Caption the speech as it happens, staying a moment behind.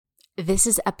This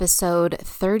is episode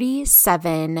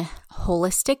 37,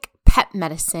 Holistic Pet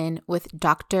Medicine with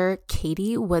Dr.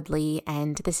 Katie Woodley,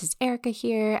 and this is Erica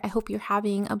here. I hope you're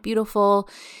having a beautiful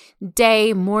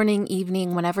day, morning,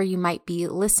 evening, whenever you might be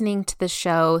listening to the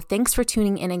show. Thanks for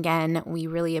tuning in again. We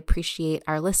really appreciate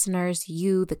our listeners,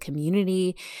 you, the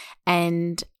community.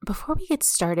 And before we get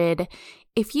started,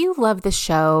 if you love the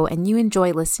show and you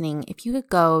enjoy listening, if you could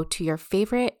go to your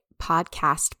favorite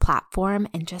podcast platform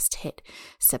and just hit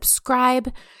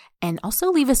subscribe and also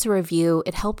leave us a review.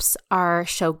 It helps our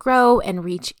show grow and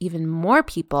reach even more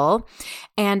people.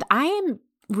 And I am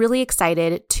really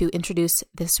excited to introduce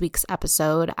this week's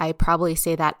episode. I probably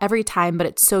say that every time, but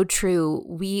it's so true.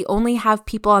 We only have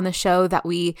people on the show that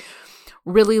we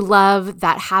really love,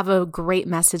 that have a great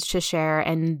message to share,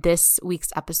 and this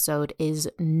week's episode is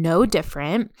no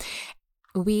different.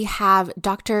 We have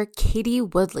Dr. Katie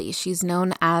Woodley. She's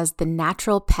known as the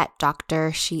Natural Pet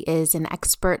Doctor. She is an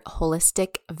expert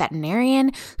holistic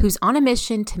veterinarian who's on a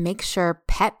mission to make sure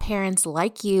pet parents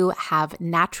like you have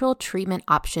natural treatment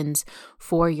options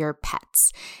for your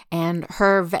pets. And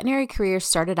her veterinary career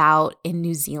started out in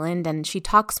New Zealand, and she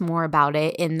talks more about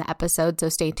it in the episode, so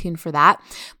stay tuned for that.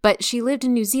 But she lived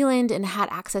in New Zealand and had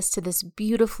access to this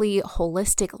beautifully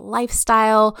holistic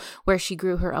lifestyle where she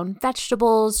grew her own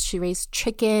vegetables, she raised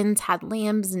chickens, had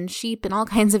lambs and sheep and all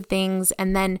kinds of things.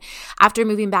 And then after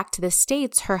moving back to the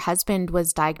States, her husband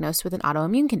was diagnosed with an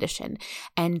autoimmune condition.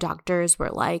 And doctors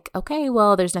were like, okay,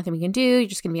 well, there's nothing we can do. You're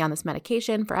just going to be on this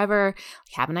medication forever.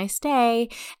 Have a nice day.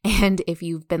 And if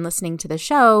you've been listening to the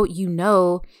show, you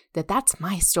know that that's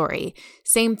my story.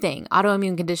 Same thing,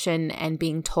 autoimmune condition and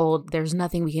being told there's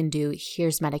nothing we can do.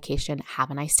 Here's medication. Have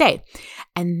a nice day.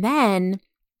 And then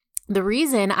the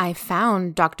reason I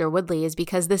found Dr. Woodley is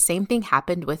because the same thing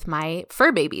happened with my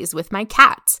fur babies, with my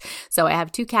cats. So I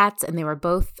have two cats, and they were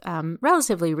both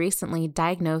relatively recently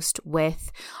diagnosed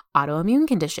with autoimmune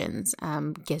conditions.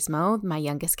 Gizmo, my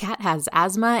youngest cat, has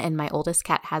asthma, and my oldest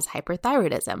cat has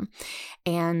hyperthyroidism.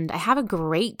 And I have a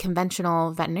great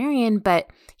conventional veterinarian, but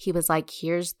he was like,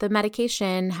 here's the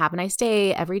medication, have a nice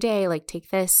day every day, like take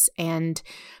this. And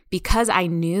because I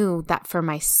knew that for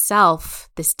myself,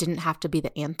 this didn't have to be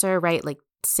the answer, right? Like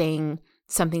saying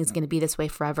something's going to be this way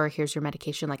forever, here's your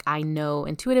medication. Like I know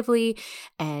intuitively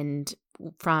and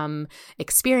from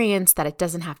experience that it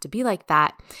doesn't have to be like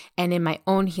that. And in my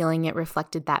own healing, it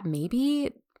reflected that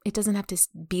maybe it doesn't have to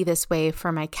be this way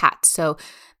for my cat. So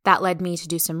that led me to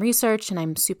do some research, and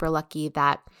I'm super lucky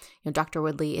that Dr.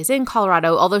 Woodley is in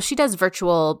Colorado, although she does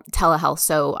virtual telehealth.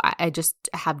 So I just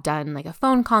have done like a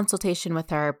phone consultation with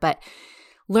her, but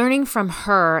learning from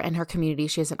her and her community,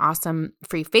 she has an awesome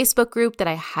free Facebook group that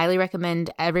I highly recommend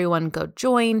everyone go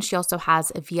join. She also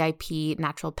has a VIP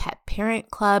Natural Pet Parent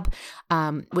Club,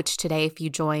 which today, if you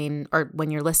join or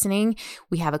when you're listening,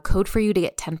 we have a code for you to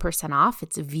get 10% off.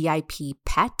 It's VIP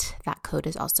Pet. That code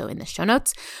is also in the show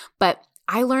notes. But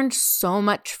I learned so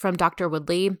much from Dr.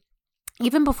 Woodley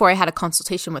even before I had a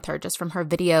consultation with her, just from her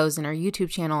videos and her YouTube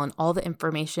channel and all the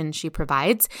information she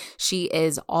provides. She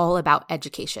is all about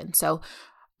education. So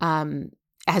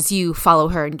as you follow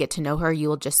her and get to know her, you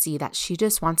will just see that she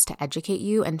just wants to educate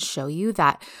you and show you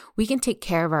that we can take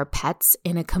care of our pets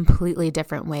in a completely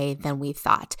different way than we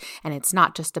thought. And it's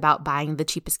not just about buying the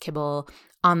cheapest kibble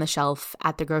on the shelf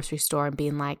at the grocery store and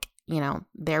being like,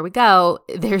 there we go.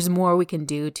 There's more we can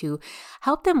do to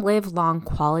help them live long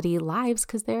quality lives,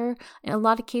 because in a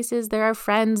lot of cases, they're our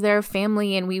friends, they're our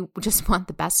family, and we just want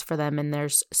the best for them. And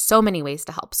there's so many ways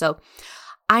to help. So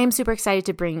I am super excited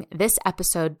to bring this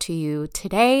episode to you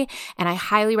today, and I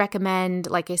highly recommend,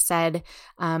 like I said,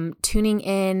 tuning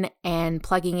in and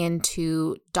plugging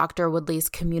into Dr. Woodley's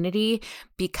community,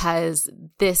 because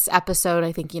this episode,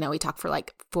 I think, we talk for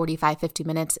like 45, 50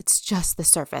 minutes. It's just the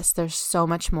surface. There's so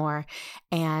much more,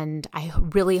 and I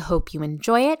really hope you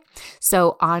enjoy it.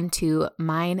 So on to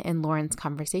mine and Lauren's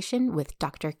conversation with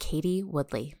Dr. Katie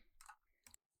Woodley.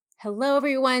 Hello,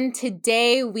 everyone.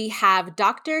 Today we have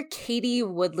Dr. Katie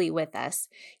Woodley with us.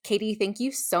 Katie, thank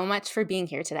you so much for being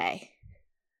here today.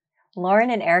 Lauren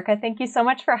and Erica, thank you so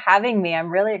much for having me. I'm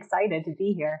really excited to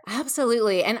be here.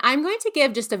 Absolutely. And I'm going to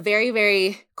give just a very,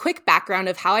 very quick background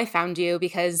of how I found you,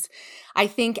 because I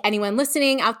think anyone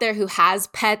listening out there who has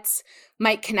pets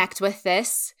might connect with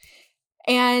this.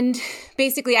 And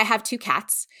basically, I have two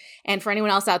cats. And for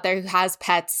anyone else out there who has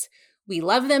pets, we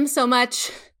love them so much.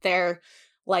 They're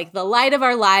like the light of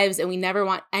our lives, and we never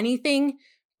want anything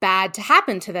bad to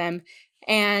happen to them.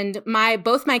 And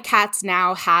both my cats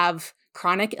now have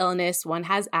chronic illness. One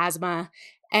has asthma,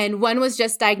 and one was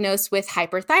just diagnosed with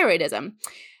hyperthyroidism.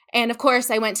 And of course,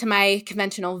 I went to my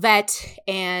conventional vet,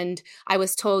 and I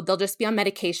was told they'll just be on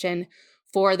medication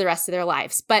for the rest of their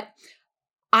lives. But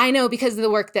I know because of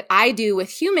the work that I do with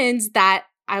humans that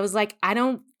I was like, I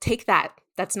don't take that.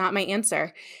 That's not my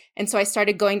answer. And so I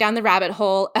started going down the rabbit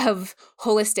hole of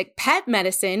holistic pet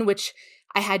medicine, which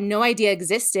I had no idea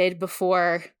existed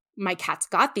before my cats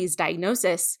got these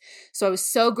diagnoses. So I was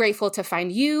so grateful to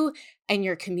find you and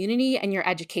your community and your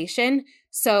education.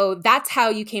 So that's how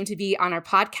you came to be on our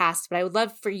podcast. But I would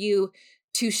love for you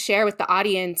to share with the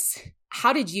audience,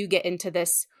 how did you get into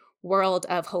this world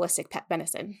of holistic pet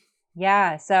medicine?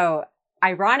 Yeah. So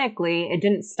ironically, it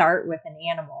didn't start with an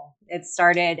animal. It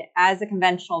started as a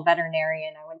conventional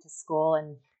veterinarian. I went to school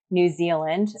in New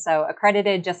Zealand. So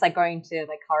accredited, just like going to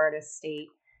like Colorado State.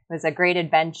 It was a great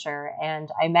adventure. And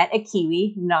I met a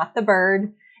Kiwi, not the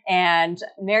bird, and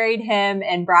married him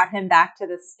and brought him back to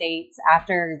the States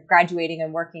after graduating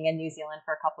and working in New Zealand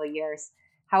for a couple of years.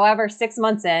 However, 6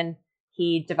 months in,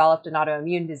 he developed an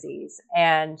autoimmune disease.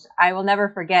 And I will never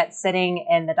forget sitting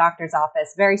in the doctor's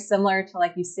office, very similar to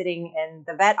like you sitting in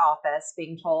the vet office,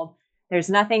 being told, there's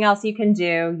nothing else you can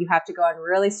do. You have to go on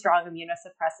really strong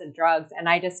immunosuppressive drugs. And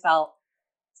I just felt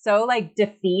so like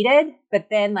defeated. But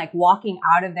then like walking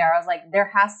out of there, I was like,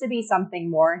 there has to be something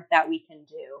more that we can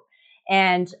do.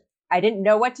 And I didn't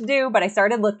know what to do, but I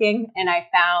started looking and I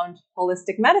found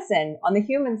holistic medicine on the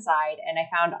human side. And I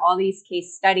found all these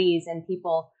case studies and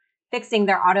people fixing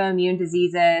their autoimmune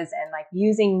diseases and like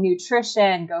using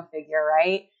nutrition, go figure,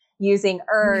 right? Using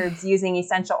herbs, using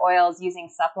essential oils, using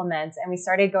supplements. And we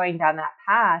started going down that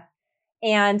path.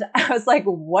 And I was like,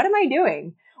 what am I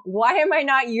doing? Why am I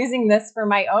not using this for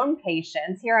my own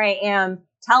patients? Here I am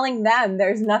telling them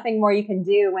there's nothing more you can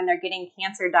do when they're getting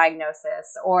cancer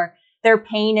diagnosis or their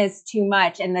pain is too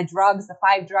much and the drugs, the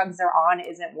 5 drugs they're on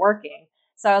isn't working.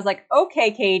 So I was like,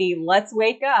 okay, Katie, let's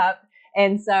wake up.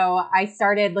 And so I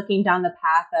started looking down the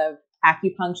path of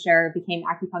acupuncture, became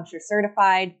acupuncture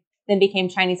certified, then became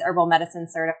Chinese herbal medicine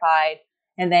certified,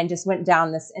 and then just went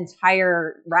down this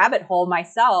entire rabbit hole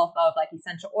myself of like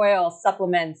essential oils,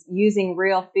 supplements, using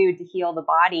real food to heal the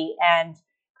body, and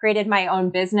created my own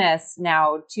business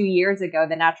now 2 years ago,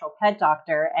 The Natural Pet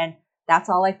Doctor. And that's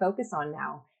all I focus on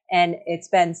now. And it's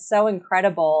been so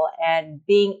incredible, and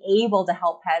being able to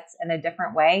help pets in a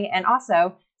different way. And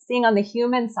also seeing on the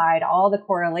human side, all the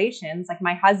correlations, like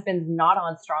my husband's not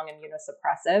on strong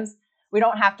immunosuppressives. We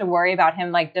don't have to worry about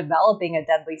him like developing a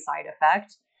deadly side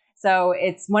effect. So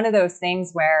it's one of those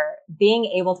things where being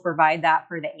able to provide that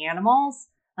for the animals,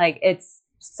 like it's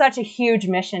such a huge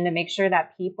mission to make sure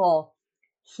that people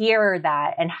hear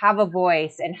that and have a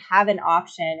voice and have an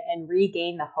option and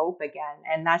regain the hope again.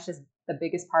 And that's just the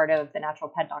biggest part of the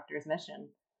Natural Pet Doctor's mission.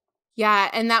 Yeah.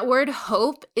 And that word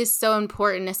hope is so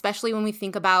important, especially when we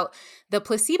think about the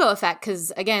placebo effect.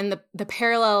 Because again, the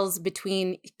parallels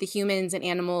between the humans and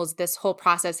animals, this whole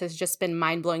process has just been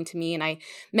mind blowing to me. And I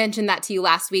mentioned that to you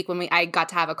last week when I got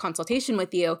to have a consultation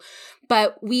with you.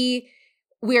 But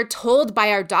we're told by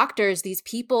our doctors, these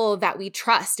people that we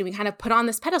trust, and we kind of put on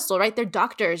this pedestal, right? They're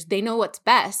doctors. They know what's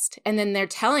best. And then they're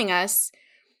telling us,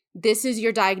 this is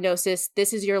your diagnosis.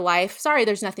 This is your life. Sorry,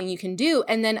 there's nothing you can do.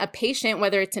 And then a patient,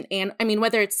 whether it's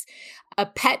whether it's a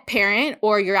pet parent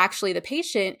or you're actually the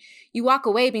patient, you walk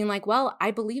away being like, well,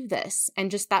 I believe this.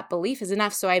 And just that belief is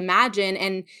enough. So I imagine,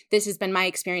 and this has been my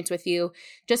experience with you,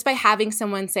 just by having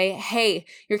someone say, hey,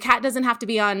 your cat doesn't have to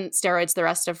be on steroids the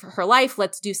rest of her life.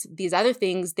 Let's do these other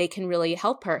things. They can really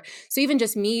help her. So even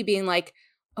just me being like,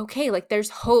 okay, like there's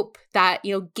hope that,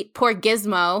 poor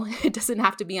Gizmo, it doesn't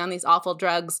have to be on these awful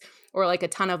drugs or like a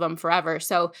ton of them forever.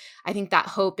 So I think that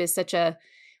hope is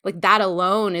that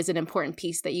alone is an important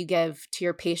piece that you give to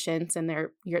your patients and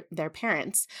their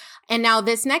parents. And now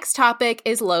this next topic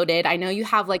is loaded. I know you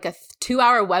have like a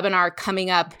 2-hour webinar coming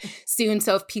up soon.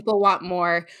 So if people want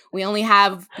more, we only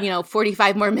have,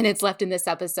 45 more minutes left in this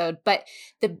episode. But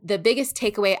the biggest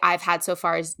takeaway I've had so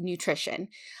far is nutrition.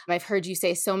 I've heard you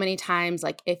say so many times,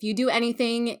 like, if you do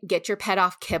anything, get your pet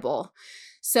off kibble.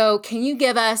 So can you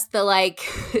give us the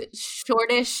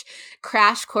shortish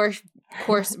crash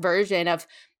course version of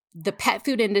the pet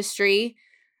food industry,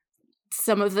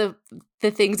 some of the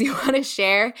things you want to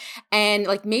share, and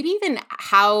maybe even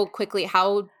how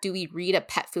do we read a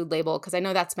pet food label? Because I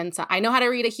know that's been I know how to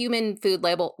read a human food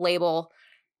label,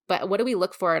 but what do we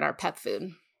look for in our pet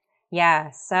food?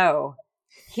 Yeah, so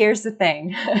here's the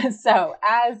thing. So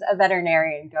as a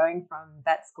veterinarian going from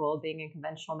vet school, being in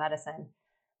conventional medicine,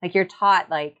 you're taught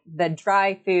the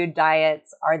dry food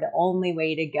diets are the only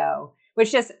way to go,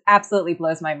 which just absolutely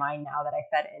blows my mind now that I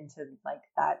fed into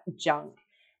that junk,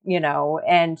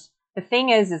 and the thing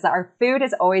is that our food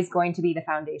is always going to be the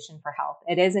foundation for health.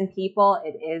 It is in people,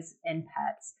 it is in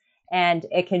pets. And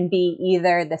it can be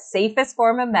either the safest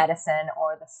form of medicine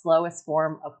or the slowest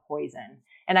form of poison.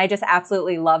 And I just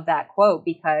absolutely love that quote,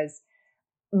 because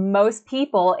most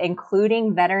people,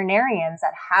 including veterinarians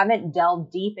that haven't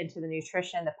delved deep into the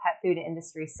nutrition, the pet food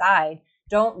industry side,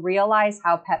 don't realize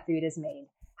how pet food is made,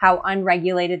 how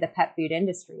unregulated the pet food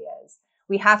industry is.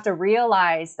 We have to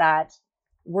realize that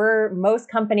most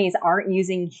companies aren't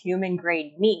using human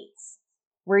grade meats.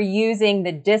 We're using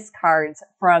the discards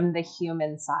from the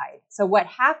human side. So what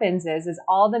happens is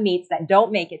all the meats that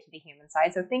don't make it to the human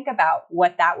side. So think about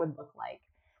what that would look like.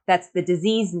 That's the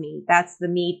diseased meat. That's the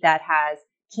meat that has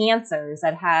cancers,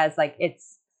 that has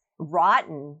it's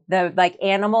rotten, the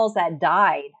animals that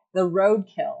died, the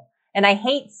roadkill. And I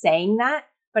hate saying that,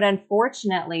 but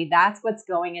unfortunately, that's what's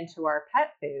going into our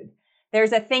pet food.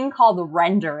 There's a thing called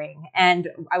rendering, and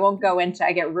I won't go into,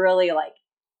 I get really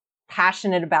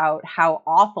passionate about how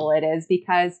awful it is,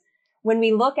 because when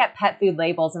we look at pet food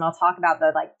labels, and I'll talk about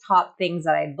the top things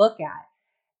that I look at,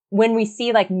 when we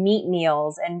see meat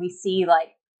meals and we see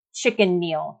chicken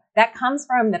meal, that comes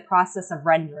from the process of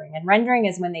rendering. And rendering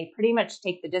is when they pretty much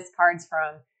take the discards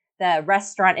from the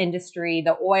restaurant industry,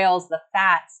 the oils, the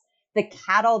fats, the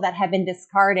cattle that have been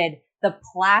discarded, the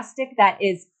plastic that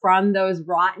is from those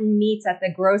rotten meats at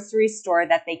the grocery store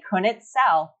that they couldn't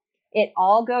sell. It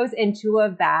all goes into a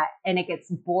vat and it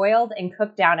gets boiled and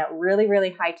cooked down at really,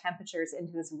 really high temperatures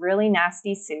into this really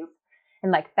nasty soup.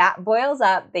 And fat boils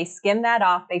up, they skim that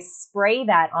off, they spray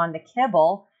that on the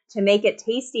kibble to make it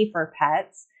tasty for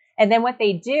pets. And then what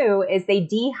they do is they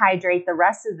dehydrate the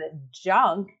rest of the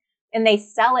junk and they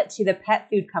sell it to the pet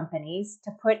food companies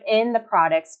to put in the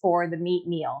products for the meat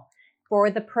meal, for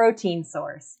the protein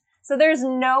source. So there's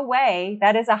no way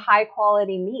that is a high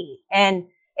quality meat. And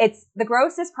it's the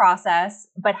grossest process.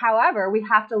 But however, we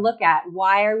have to look at,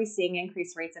 why are we seeing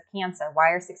increased rates of cancer?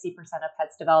 Why are 60% of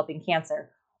pets developing cancer?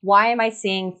 Why am I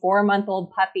seeing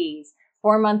 4-month-old puppies,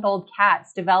 4-month-old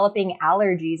cats developing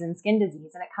allergies and skin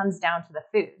disease? And it comes down to the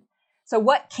food. So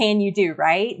what can you do,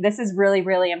 right? This is really,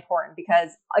 really important, because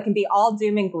it can be all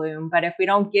doom and gloom, but if we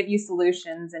don't give you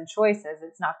solutions and choices,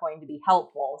 it's not going to be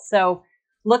helpful. So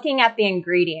looking at the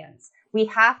ingredients,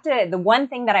 the one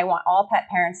thing that I want all pet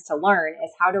parents to learn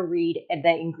is how to read the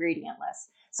ingredient list.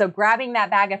 So grabbing that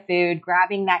bag of food,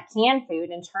 grabbing that canned food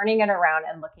and turning it around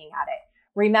and looking at it.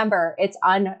 Remember, it's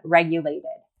unregulated.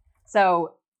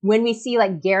 So when we see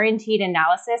guaranteed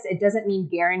analysis, it doesn't mean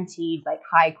guaranteed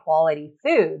high quality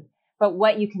food. But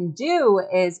what you can do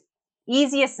is,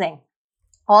 easiest thing,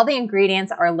 all the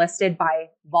ingredients are listed by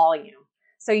volume.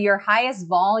 So your highest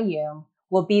volume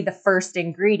will be the first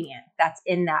ingredient that's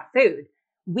in that food.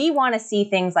 We want to see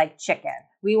things like chicken.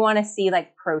 We want to see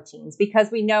proteins, because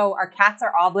we know our cats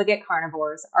are obligate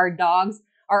carnivores. Our dogs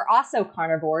are also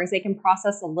carnivores. They can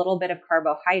process a little bit of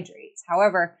carbohydrates.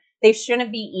 However, they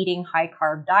shouldn't be eating high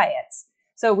carb diets.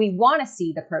 So we want to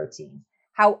see the protein.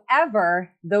 However,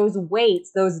 those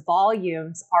weights, those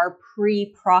volumes are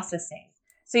pre-processing.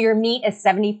 So your meat is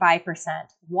 75%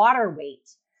 water weight.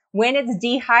 When it's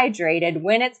dehydrated,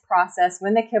 when it's processed,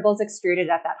 when the kibble's extruded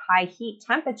at that high heat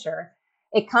temperature,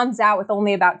 it comes out with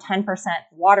only about 10%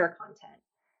 water content.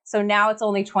 So now it's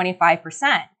only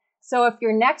 25%. So if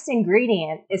your next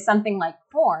ingredient is something like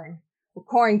corn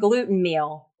gluten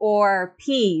meal, or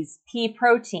peas, pea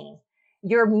protein,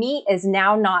 your meat is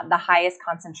now not the highest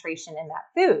concentration in that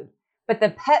food, but the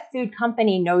pet food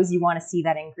company knows you want to see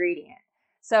that ingredient.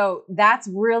 So that's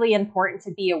really important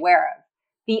to be aware of.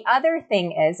 The other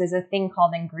thing is a thing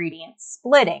called ingredient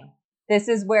splitting. This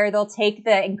is where they'll take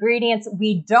the ingredients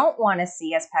we don't want to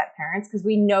see as pet parents because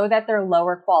we know that they're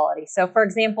lower quality. So for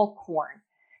example, corn.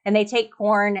 And they take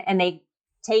corn and they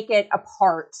take it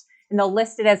apart and they'll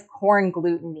list it as corn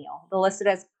gluten meal. They'll list it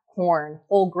as corn,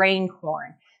 whole grain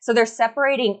corn. So they're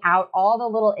separating out all the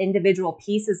little individual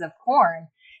pieces of corn.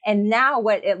 And now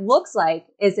what it looks like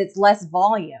is it's less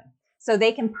volume. So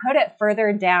they can put it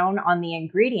further down on the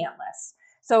ingredient list.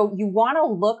 So you want to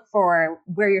look for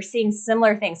where you're seeing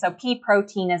similar things. So pea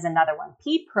protein is another one.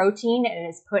 Pea protein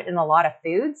is put in a lot of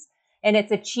foods, and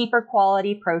it's a cheaper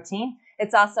quality protein.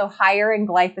 It's also higher in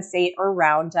glyphosate or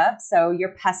Roundup, so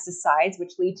your pesticides,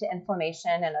 which lead to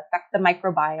inflammation and affect the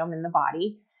microbiome in the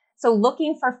body. So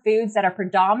looking for foods that are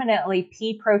predominantly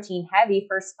pea protein heavy,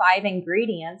 first 5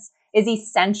 ingredients, is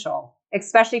essential,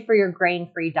 especially for your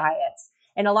grain-free diets.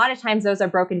 And a lot of times those are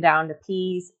broken down to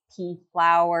peas, pea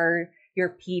flour, your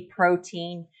pea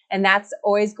protein, and that's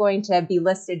always going to be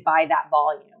listed by that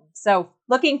volume. So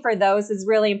looking for those is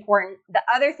really important. The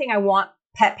other thing I want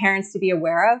pet parents to be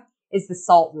aware of is the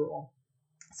salt rule.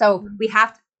 So we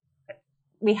have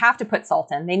to put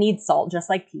salt in. They need salt just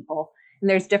like people. and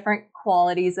there's different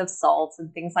qualities of salts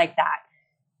and things like that.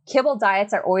 Kibble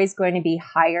diets are always going to be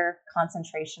higher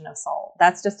concentration of salt.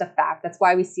 That's just a fact. That's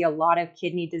why we see a lot of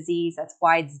kidney disease. That's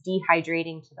why it's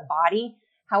dehydrating to the body.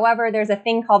 However, there's a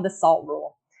thing called the salt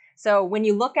rule. So when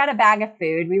you look at a bag of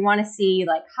food, we want to see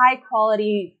like high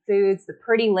quality foods, the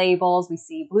pretty labels. We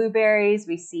see blueberries,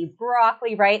 we see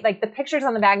broccoli, right? Like the pictures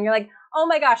on the bag and you're like, oh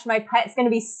my gosh, my pet's going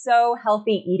to be so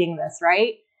healthy eating this,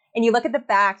 right? And you look at the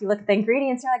back, you look at the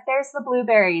ingredients, you're like, there's the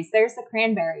blueberries, there's the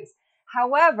cranberries.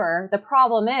 However, the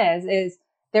problem is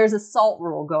there's a salt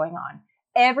rule going on.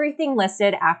 Everything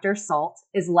listed after salt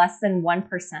is less than 1%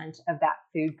 of that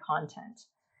food content.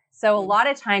 So a lot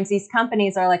of times these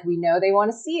companies are like, we know they want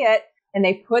to see it. And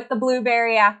they put the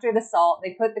blueberry after the salt.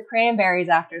 They put the cranberries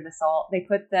after the salt. They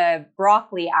put the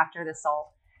broccoli after the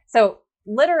salt. So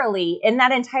literally in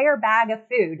that entire bag of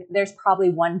food, there's probably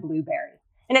one blueberry.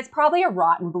 And it's probably a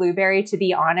rotten blueberry, to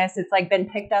be honest. It's like been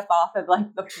picked up off of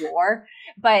like the floor.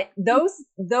 But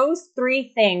those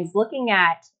three things, looking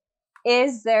at,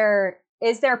 is there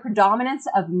predominance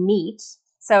of meat?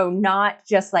 So not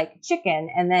just like chicken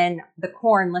and then the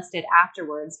corn listed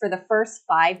afterwards for the first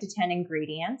 5 to 10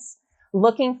 ingredients.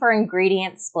 Looking for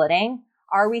ingredient splitting.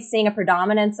 Are we seeing a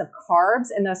predominance of carbs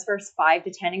in those first 5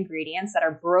 to 10 ingredients that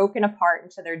are broken apart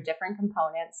into their different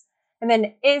components? And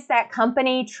then is that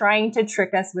company trying to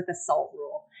trick us with a salt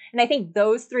rule? And I think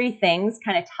those three things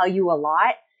kind of tell you a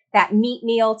lot. That meat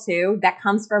meal too, that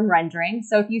comes from rendering.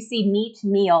 So if you see meat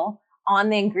meal on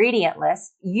the ingredient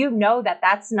list, you know that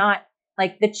that's not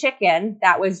like the chicken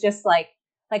that was just like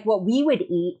what we would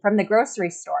eat from the grocery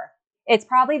store. It's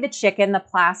probably the chicken, the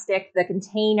plastic, the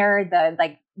container,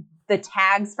 the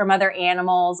tags from other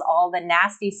animals, all the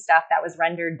nasty stuff that was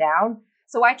rendered down.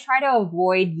 So I try to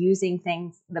avoid using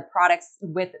the products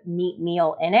with meat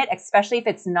meal in it, especially if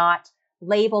it's not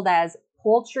labeled as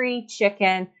poultry,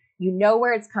 chicken. You know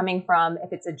where it's coming from.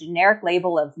 If it's a generic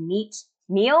label of meat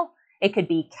meal, it could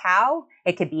be cow,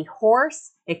 it could be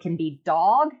horse, it can be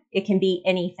dog, it can be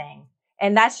anything.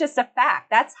 And that's just a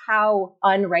fact. That's how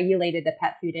unregulated the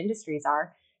pet food industries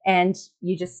are. And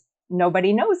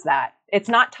nobody knows that. It's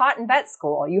not taught in vet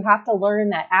school. You have to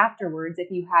learn that afterwards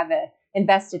if you have a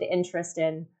invested interest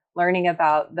in learning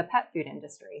about the pet food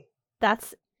industry.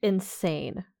 That's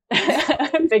insane.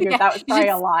 I figured that was probably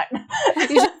a lot.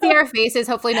 You should see our faces.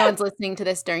 Hopefully no one's listening to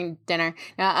this during dinner.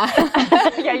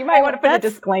 Yeah, you might want to put a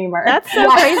disclaimer. That's so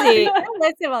crazy.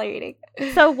 Listen while you're eating.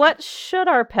 So what should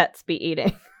our pets be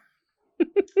eating?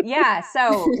 Yeah.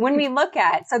 So when we look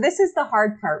at, so this is the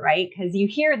hard part, right? Because you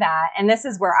hear that, and this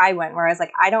is where I went, where I was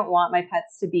like, I don't want my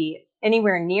pets to be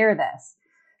anywhere near this.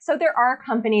 So there are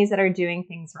companies that are doing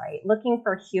things right, looking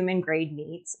for human grade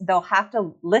meats. They'll have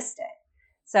to list it.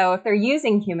 So if they're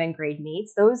using human grade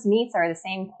meats, those meats are the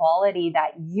same quality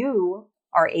that you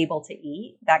are able to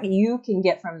eat, that you can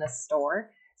get from the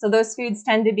store. So those foods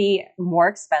tend to be more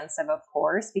expensive, of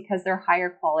course, because they're higher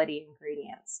quality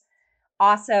ingredients.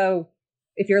 Also,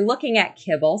 if you're looking at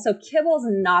kibble, so kibble is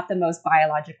not the most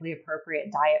biologically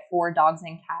appropriate diet for dogs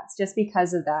and cats just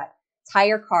because of that. It's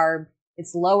higher carb,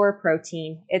 it's lower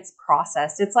protein, it's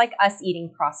processed. It's like us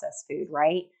eating processed food,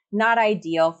 right? Not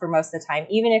ideal for most of the time.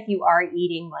 Even if you are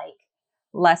eating like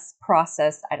less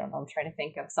processed, I don't know, I'm trying to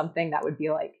think of something that would be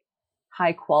like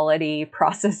high quality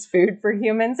processed food for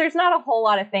humans. There's not a whole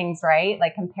lot of things, right?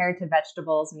 Like compared to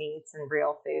vegetables, meats, and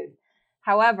real food.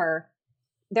 However,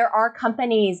 there are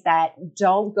companies that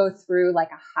don't go through like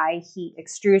a high heat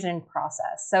extrusion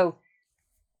process. So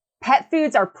pet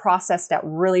foods are processed at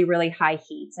really, really high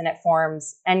heats and it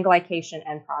forms end glycation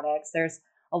end products. There's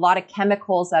a lot of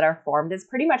chemicals that are formed. It's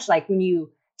pretty much like when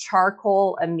you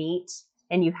charcoal a meat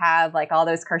and you have like all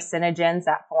those carcinogens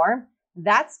that form,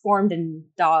 that's formed in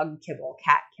dog kibble,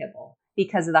 cat kibble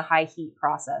because of the high heat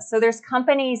process. So there's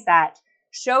companies that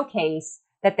showcase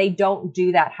that they don't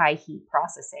do that high heat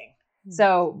processing.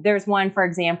 So there's one, for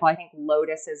example, I think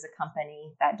Lotus is a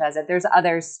company that does it. There's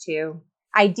others too.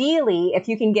 Ideally, if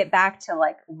you can get back to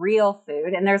like real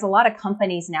food, and there's a lot of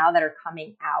companies now that are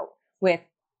coming out with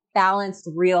balanced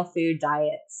real food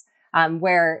diets,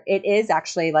 where it is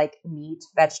actually like meat,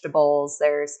 vegetables,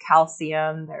 there's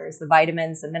calcium, there's the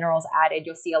vitamins, the minerals added.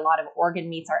 You'll see a lot of organ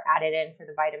meats are added in for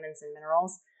the vitamins and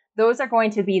minerals. Those are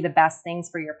going to be the best things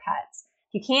for your pets.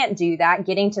 You can't do that.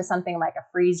 Getting to something like a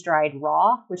freeze-dried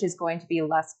raw, which is going to be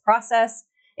less processed.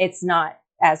 It's not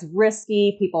as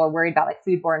risky. People are worried about like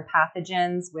foodborne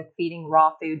pathogens with feeding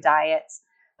raw food diets.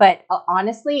 But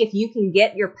honestly, if you can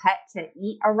get your pet to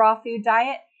eat a raw food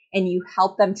diet and you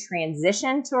help them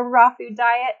transition to a raw food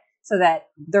diet so that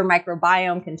their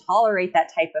microbiome can tolerate that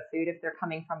type of food if they're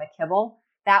coming from a kibble,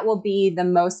 that will be the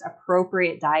most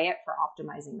appropriate diet for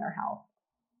optimizing their health.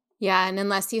 Yeah, and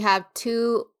unless you have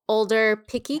two older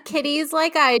picky kitties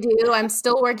like I do, I'm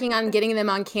still working on getting them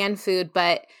on canned food,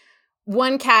 but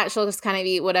one cat, she'll just kind of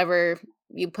eat whatever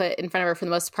you put in front of her for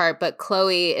the most part, but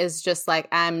Chloe is just like,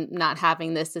 I'm not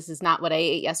having this. This is not what I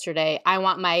ate yesterday. I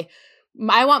want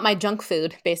my junk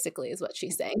food, basically, is what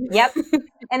she's saying. Yep.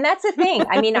 And that's the thing.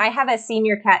 I mean, I have a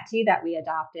senior cat too that we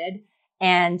adopted,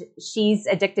 and she's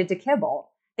addicted to kibble.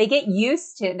 They get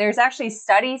used to, there's actually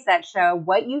studies that show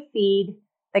what you feed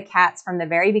the cats from the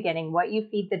very beginning, what you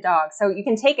feed the dog. So you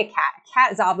can take a cat. A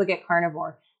cat is obligate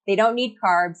carnivore. They don't need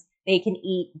carbs. They can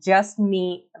eat just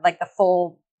meat, like the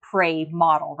full prey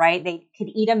model, right? They could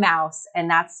eat a mouse, and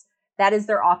that is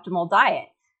their optimal diet.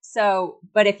 So,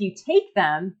 but if you take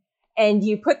them and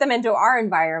you put them into our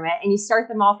environment and you start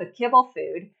them off with kibble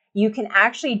food, you can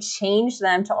actually change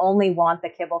them to only want the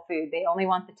kibble food. They only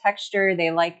want the texture.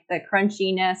 They like the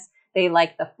crunchiness. They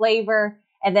like the flavor.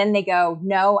 And then they go,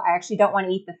 no, I actually don't want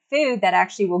to eat the food that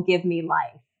actually will give me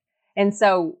life. And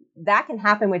so that can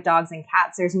happen with dogs and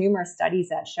cats. There's numerous studies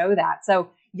that show that. So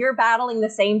you're battling the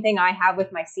same thing I have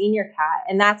with my senior cat.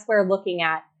 And that's where looking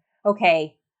at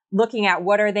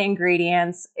what are the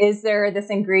ingredients? Is there this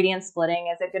ingredient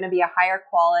splitting? Is it going to be a higher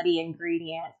quality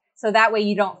ingredient? So that way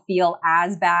you don't feel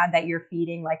as bad that you're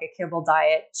feeding like a kibble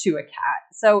diet to a cat.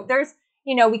 So there's,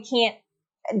 we can't,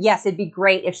 yes, it'd be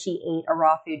great if she ate a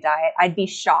raw food diet. I'd be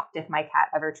shocked if my cat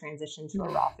ever transitioned to a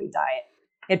raw food diet.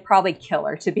 It'd probably kill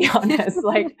her, to be honest.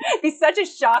 Like, it'd be such a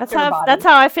shock to her body. That's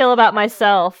how I feel about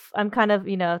myself. I'm kind of,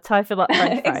 that's how I feel about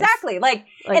French fries. Exactly. Like,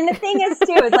 and the thing is,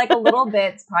 too, is like a little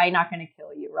bit's probably not going to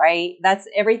kill you, right? That's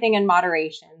everything in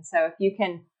moderation. So if you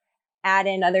can add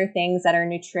in other things that are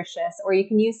nutritious, or you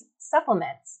can use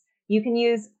supplements, you can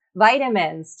use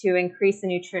vitamins to increase the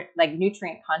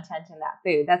nutrient content in that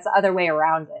food. That's the other way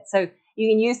around it. So you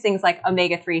can use things like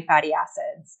omega-3 fatty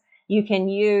acids. You can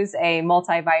use a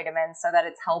multivitamin so that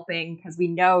it's helping, because we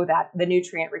know that the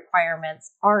nutrient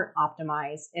requirements aren't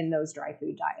optimized in those dry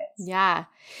food diets. Yeah.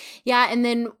 Yeah. And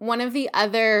then one of the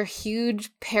other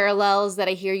huge parallels that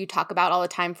I hear you talk about all the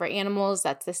time for animals,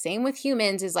 that's the same with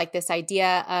humans, is like this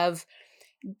idea of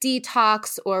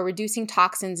detox or reducing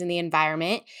toxins in the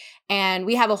environment. And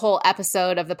we have a whole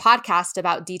episode of the podcast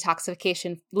about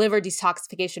detoxification, liver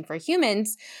detoxification for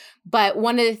humans. But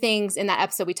one of the things in that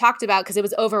episode we talked about, because it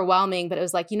was overwhelming, but it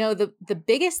was like, the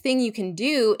biggest thing you can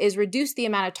do is reduce the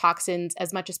amount of toxins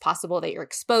as much as possible that you're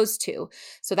exposed to.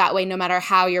 So that way, no matter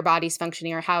how your body's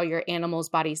functioning or how your animal's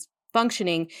body's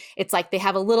functioning, it's like they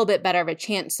have a little bit better of a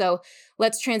chance. So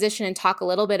let's transition and talk a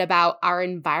little bit about our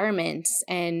environments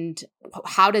and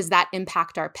how does that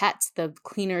impact our pets, the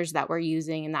cleaners that we're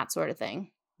using and that sort of thing.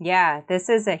 Yeah, this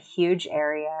is a huge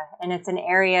area, and it's an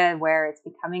area where it's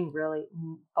becoming really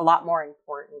a lot more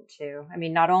important too. I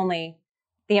mean, not only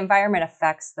the environment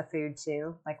affects the food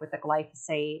too, like with the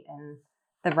glyphosate and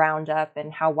the Roundup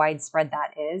and how widespread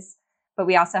that is, but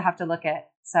we also have to look at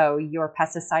your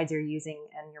pesticides you're using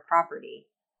in your property.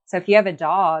 So if you have a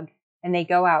dog and they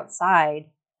go outside,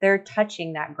 they're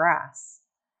touching that grass.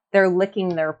 They're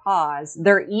licking their paws.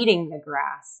 They're eating the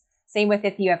grass. Same with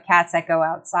if you have cats that go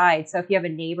outside. So if you have a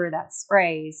neighbor that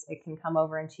sprays, it can come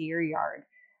over into your yard.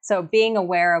 So being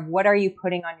aware of what are you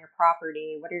putting on your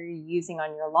property? What are you using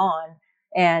on your lawn?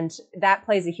 And that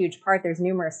plays a huge part. There's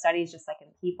numerous studies, just like in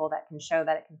people, that can show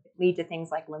that it can lead to things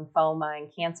like lymphoma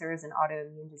and cancers and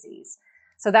autoimmune disease.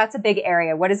 So that's a big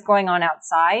area. What is going on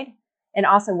outside? And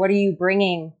also, what are you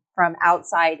bringing from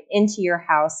outside into your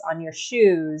house on your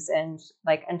shoes and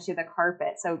like into the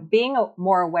carpet? So being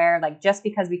more aware, like just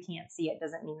because we can't see it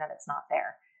doesn't mean that it's not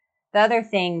there. The other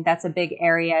thing that's a big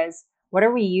area is what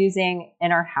are we using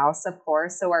in our house, of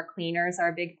course. So our cleaners are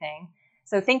a big thing.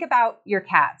 So think about your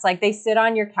cats. Like they sit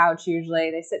on your couch usually.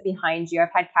 They sit behind you. I've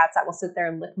had cats that will sit there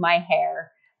and lick my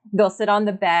hair. They'll sit on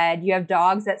the bed. You have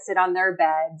dogs that sit on their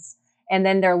beds. And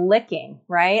then they're licking,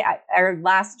 right? Our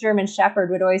last German Shepherd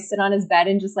would always sit on his bed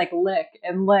and just like lick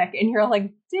and lick. And you're like,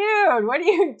 dude, what are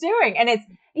you doing? And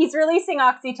he's releasing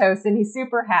oxytocin. He's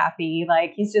super happy.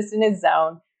 Like he's just in his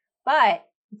zone. But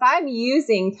if I'm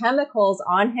using chemicals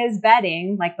on his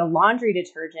bedding, like the laundry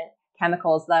detergent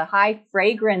chemicals, the high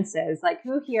fragrances, like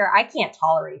who here, I can't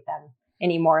tolerate them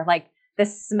anymore. Like the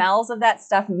smells of that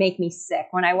stuff make me sick.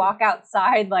 When I walk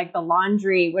outside, like the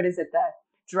laundry, what is it? The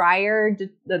dryer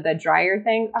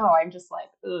thing. Oh, I'm just like,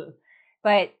 ugh.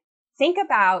 But think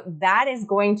about that is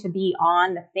going to be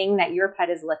on the thing that your pet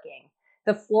is licking,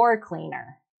 the floor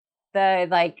cleaner,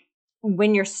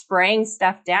 when you're spraying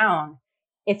stuff down,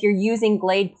 if you're using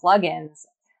Glade plugins.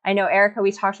 I know, Erica,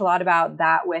 we talked a lot about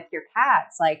that with your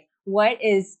cats. Like what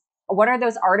are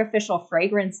those artificial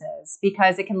fragrances?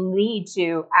 Because it can lead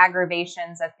to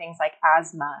aggravations of things like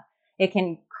asthma It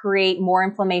can create more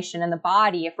inflammation in the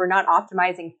body. If we're not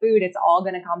optimizing food, it's all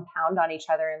going to compound on each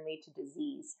other and lead to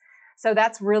disease. So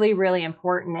that's really, really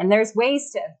important. And there's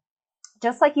ways to,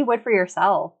 just like you would for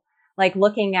yourself, like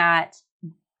looking at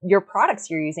your products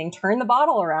you're using, turn the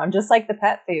bottle around, just like the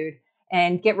pet food,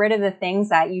 and get rid of the things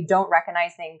that you don't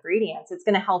recognize the ingredients. It's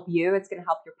going to help you. It's going to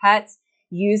help your pets.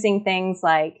 Using things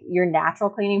like your natural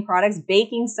cleaning products,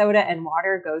 baking soda and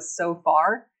water goes so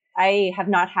far. I have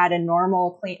not had a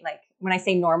normal clean, like when I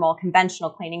say normal, conventional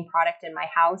cleaning product in my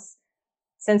house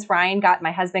since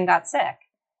my husband got sick.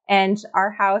 And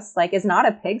our house is not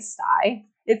a pigsty.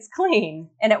 It's clean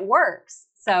and it works.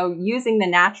 So using the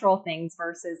natural things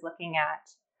versus looking at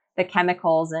the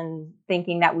chemicals and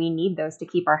thinking that we need those to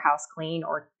keep our house clean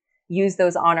or use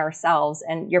those on ourselves,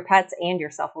 and your pets and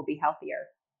yourself will be healthier.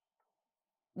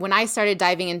 When I started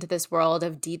diving into this world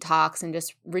of detox and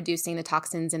just reducing the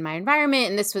toxins in my environment,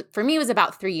 and this for me was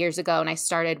about 3 years ago, and I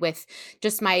started with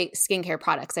just my skincare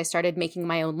products. I started making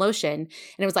my own lotion,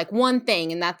 and it was like one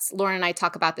thing, and that's Lauren and I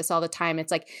talk about this all the time. It's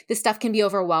like this stuff can be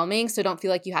overwhelming, so don't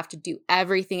feel like you have to do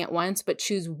everything at once, but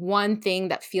choose one thing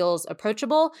that feels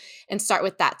approachable and start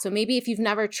with that. So maybe if you've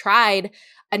never tried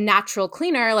a natural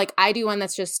cleaner, like I do one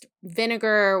that's just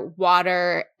vinegar,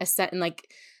 water, and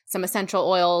some essential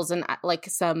oils and like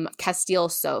some Castile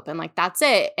soap, and that's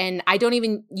it. And I don't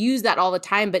even use that all the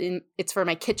time, but it's for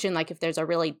my kitchen, like if there's a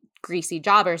really greasy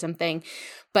job or something.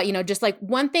 But, just like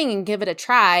one thing and give it a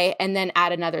try, and then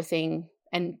add another thing.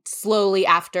 And slowly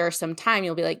after some time,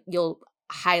 you'll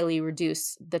highly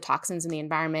reduce the toxins in the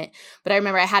environment. But I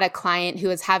remember I had a client who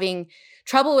was having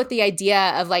trouble with the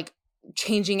idea of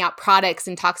changing out products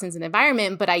and toxins in the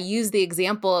environment, but I used the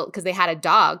example because they had a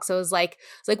dog. So it was like,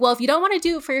 well, if you don't want to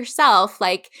do it for yourself,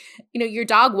 your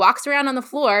dog walks around on the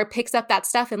floor, picks up that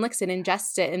stuff and licks it,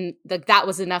 ingests it. And that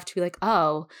was enough to be like,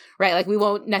 oh, right. We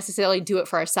won't necessarily do it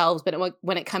for ourselves, but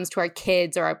when it comes to our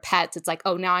kids or our pets, it's like,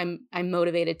 oh, now I'm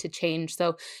motivated to change.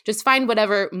 So just find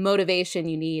whatever motivation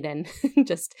you need and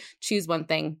just choose one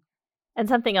thing. And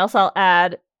something else I'll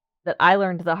add that I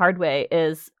learned the hard way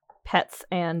is pets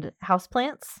and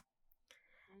houseplants,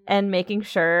 and making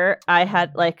sure I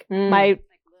had my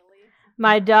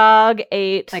dog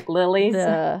ate lilies,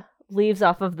 the leaves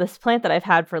off of this plant that I've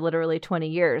had for literally 20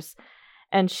 years.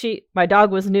 And my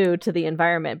dog was new to the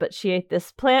environment, but she ate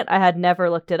this plant. I had never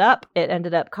looked it up. It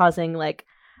ended up causing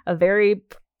a very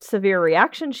severe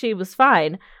reaction. She was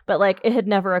fine, but it had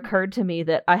never occurred to me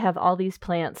that I have all these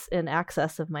plants in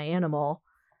access of my animal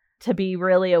to be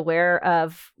really aware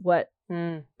of what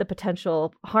the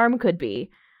potential harm could be.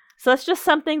 So it's just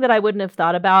something that I wouldn't have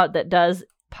thought about that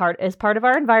is part of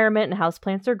our environment, and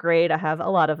houseplants are great. I have a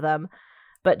lot of them,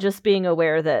 but just being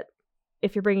aware that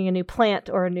if you're bringing a new plant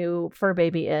or a new fur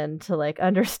baby in, to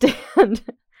understand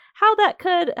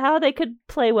how they could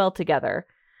play well together.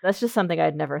 That's just something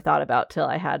I'd never thought about till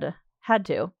I had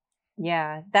to.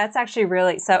 Yeah, that's actually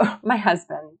really, so my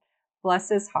husband, bless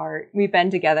his heart, we've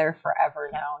been together forever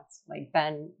now. It's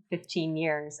been 15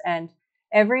 years. And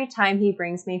every time he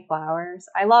brings me flowers,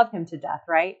 I love him to death,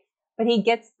 right? But he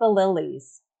gets the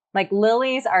lilies.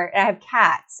 Lilies I have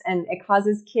cats, and it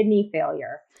causes kidney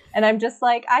failure. And I'm just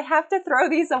I have to throw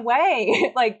these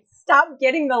away. Stop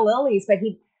getting the lilies. But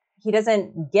he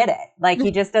doesn't get it.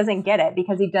 He just doesn't get it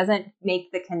because he doesn't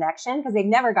make the connection, because they've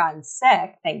never gotten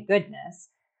sick, thank goodness.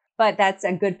 But that's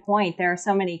a good point. There are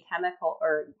so many chemical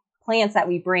or plants that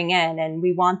we bring in, and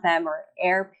we want them, or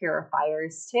air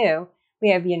purifiers too. We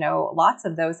have, lots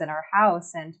of those in our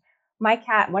house. And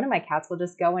one of my cats will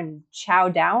just go and chow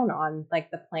down on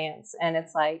the plants. And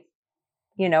it's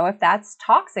if that's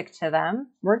toxic to them,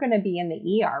 we're going to be in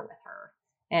the ER with her,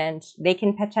 and they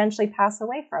can potentially pass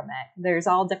away from it. There's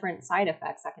all different side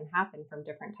effects that can happen from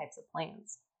different types of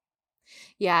plants.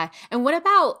 Yeah. And what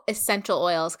about essential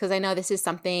oils? Because I know this is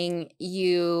something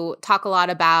you talk a lot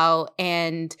about,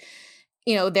 and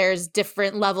there's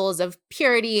different levels of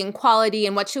purity and quality,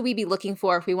 and what should we be looking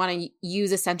for if we want to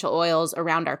use essential oils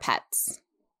around our pets?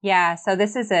 Yeah, so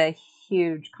this is a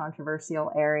huge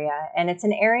controversial area, and it's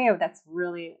an area that's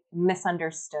really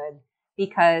misunderstood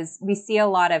because we see a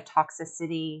lot of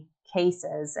toxicity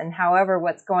cases, and however,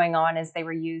 what's going on is they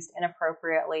were used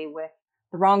inappropriately with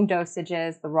the wrong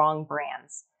dosages, the wrong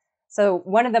brands. So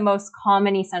one of the most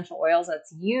common essential oils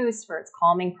that's used for its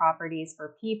calming properties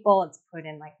for people, it's put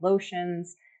in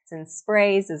lotions, it's in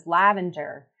sprays, is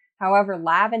lavender. However,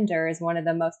 lavender is one of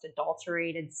the most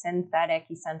adulterated synthetic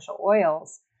essential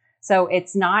oils. So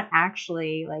it's not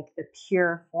actually the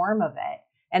pure form of it.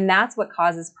 And that's what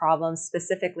causes problems.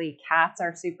 Specifically, cats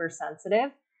are super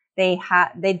sensitive. They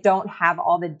don't have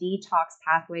all the detox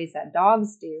pathways that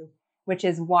dogs do, which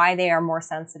is why they are more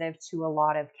sensitive to a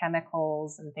lot of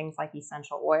chemicals and things like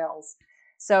essential oils.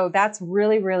 So that's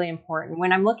really, really important.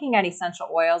 When I'm looking at essential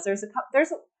oils,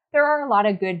 there are a lot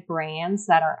of good brands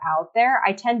that are out there.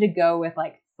 I tend to go with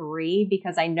like 3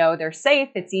 because I know they're safe.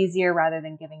 It's easier rather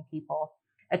than giving people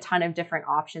a ton of different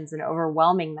options and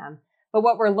overwhelming them. But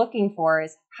what we're looking for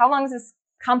is, how long has this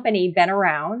company been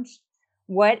around?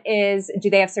 Do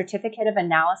they have certificate of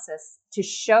analysis to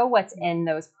show what's in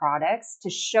those products, to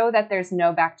show that there's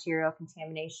no bacterial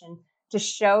contamination, to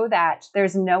show that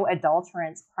there's no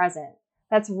adulterants present?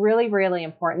 That's really, really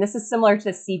important. This is similar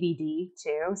to CBD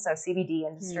too. So CBD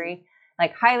industry,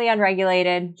 like highly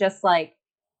unregulated, just like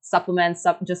supplements,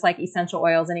 just like essential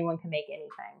oils, anyone can make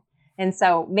anything. And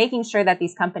so making sure that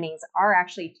these companies are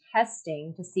actually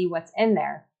testing to see what's in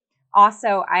there.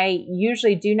 Also, I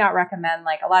usually do not recommend,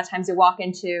 like a lot of times you walk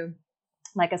into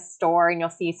like a store and you'll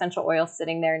see essential oils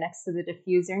sitting there next to the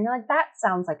diffuser and you're like, that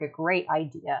sounds like a great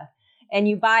idea. And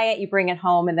you buy it, you bring it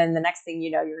home, and then the next thing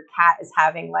you know, your cat is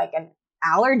having like an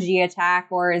allergy attack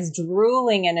or is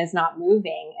drooling and is not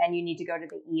moving, and you need to go to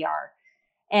the ER.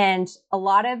 And a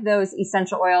lot of those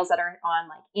essential oils that are on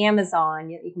like Amazon,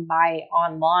 you can buy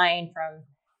online from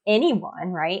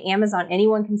anyone, right? Amazon,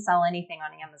 anyone can sell anything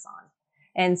on Amazon.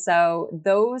 And so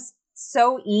those,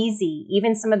 so easy,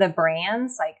 even some of the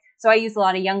brands, like, so I use a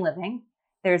lot of Young Living.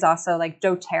 There's also like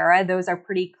doTERRA. Those are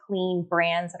pretty clean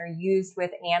brands that are used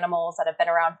with animals that have been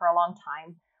around for a long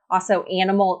time. Also,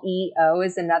 Animal EO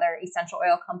is another essential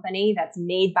oil company that's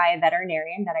made by a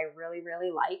veterinarian that I really,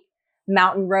 really like.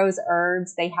 Mountain Rose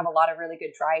Herbs, they have a lot of really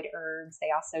good dried herbs. They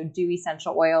also do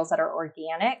essential oils that are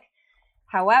organic.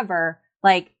 However,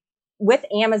 like with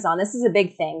Amazon, this is a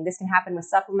big thing. This can happen with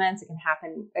supplements. It can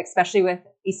happen, especially with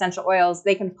essential oils.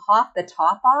 They can pop the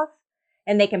top off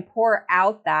and they can pour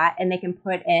out that and they can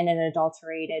put in an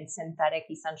adulterated synthetic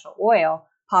essential oil,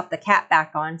 pop the cap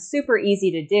back on. Super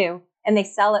easy to do. And they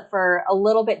sell it for a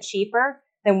little bit cheaper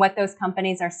than what those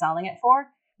companies are selling it for.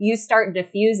 You start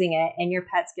diffusing it and your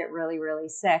pets get really, really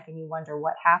sick and you wonder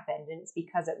what happened. And it's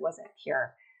because it wasn't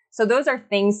pure. So those are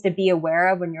things to be aware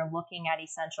of when you're looking at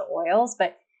essential oils.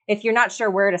 But if you're not sure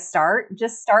where to start,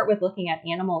 just start with looking at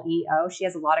Animal EO. She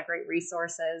has a lot of great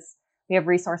resources. We have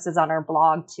resources on our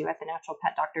blog too at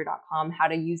thenaturalpetdoctor.com, how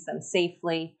to use them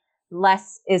safely.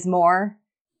 Less is more.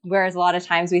 Whereas a lot of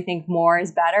times we think more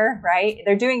is better, right?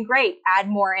 They're doing great. Add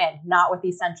more in, not with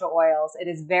essential oils. It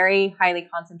is very highly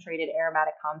concentrated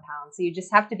aromatic compounds. So you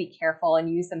just have to be careful and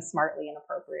use them smartly and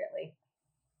appropriately.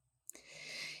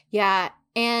 Yeah.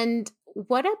 And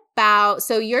what about,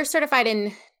 so you're certified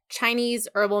in Chinese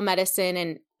herbal medicine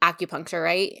and acupuncture,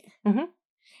 right? Mm-hmm.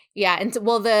 Yeah. And so,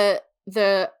 well,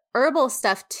 the herbal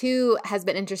stuff too has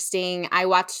been interesting. I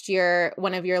watched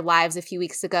one of your lives a few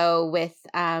weeks ago with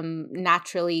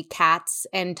Naturally Cats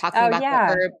and talking about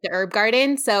the herb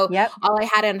garden. So all I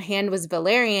had on hand was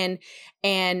valerian,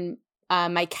 and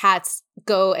my cats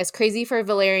go as crazy for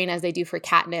valerian as they do for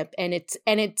catnip. And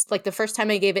it's like the first time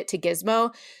I gave it to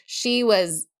Gizmo, she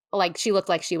looked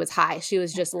like she was high. She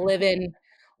was just living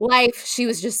life. She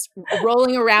was just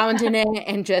rolling around in it,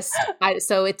 and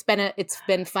so it's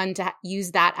been fun to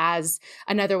use that as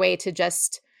another way to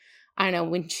just, I don't know,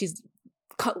 when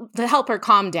to help her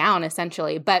calm down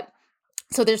essentially. But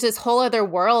so there's this whole other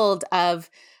world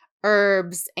of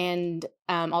herbs and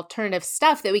alternative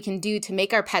stuff that we can do to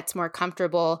make our pets more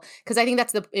comfortable. Because I think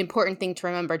that's the important thing to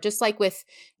remember. Just like with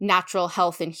natural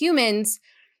health in humans,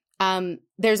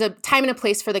 there's a time and a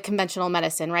place for the conventional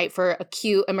medicine, right? For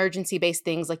acute emergency-based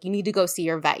things, like you need to go see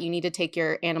your vet, you need to take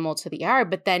your animal to the ER.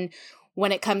 But then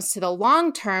when it comes to the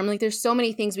long term, like there's so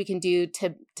many things we can do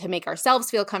to make ourselves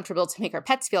feel comfortable, to make our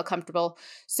pets feel comfortable.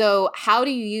 So how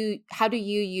do you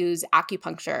use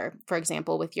acupuncture, for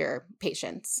example, with your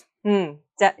patients?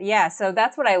 Yeah. So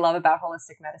that's what I love about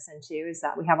holistic medicine too, is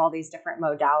that we have all these different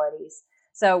modalities.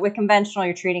 So with conventional,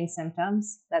 you're treating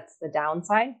symptoms. That's the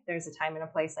downside. There's a time and a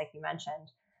place, like you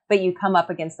mentioned, but you come up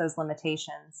against those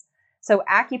limitations. So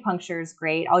acupuncture is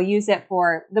great. I'll use it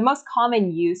for, the most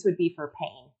common use would be for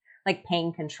pain, like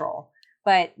pain control.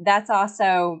 But that's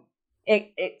also,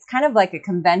 it's kind of like a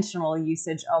conventional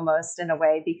usage almost in a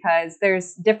way, because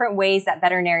there's different ways that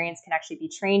veterinarians can actually be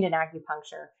trained in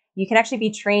acupuncture. You can actually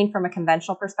be trained from a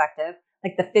conventional perspective,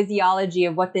 like the physiology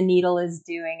of what the needle is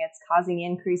doing. It's causing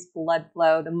increased blood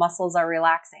flow. The muscles are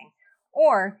relaxing.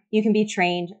 Or you can be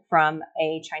trained from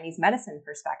a Chinese medicine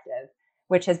perspective,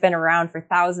 which has been around for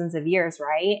thousands of years,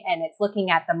 right? And it's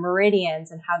looking at the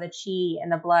meridians and how the qi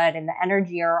and the blood and the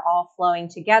energy are all flowing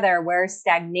together. Where's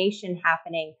stagnation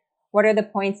happening? What are the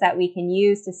points that we can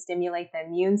use to stimulate the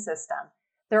immune system?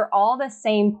 They're all the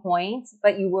same points,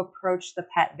 but you approach the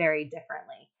pet very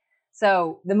differently.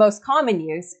 So the most common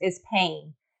use is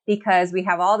pain, because we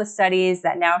have all the studies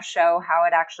that now show how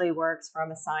it actually works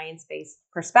from a science-based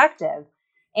perspective.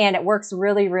 And it works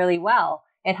really, really well.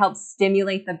 It helps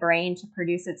stimulate the brain to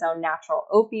produce its own natural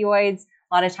opioids.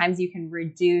 A lot of times you can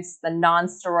reduce the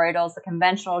non-steroidals, the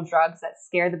conventional drugs that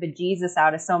scare the bejesus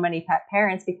out of so many pet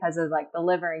parents because of like the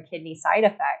liver and kidney side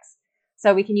effects.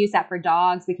 So we can use that for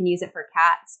dogs. We can use it for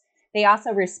cats. They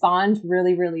also respond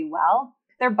really, really well.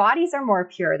 Their bodies are more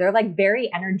pure. They're like very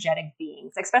energetic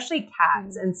beings, especially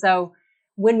cats. And so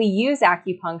when we use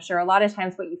acupuncture, a lot of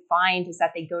times what you find is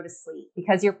that they go to sleep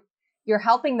because you're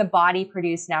helping the body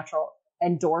produce natural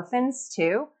endorphins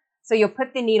too. So you'll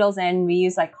put the needles in, we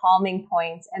use like calming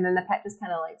points, and then the pet just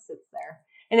kind of like sits there.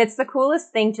 And it's the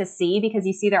coolest thing to see because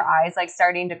you see their eyes like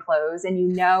starting to close and you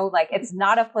know, like it's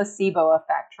not a placebo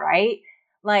effect, right?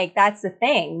 Like that's the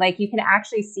thing. Like you can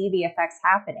actually see the effects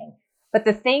happening. But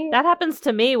the thing that happens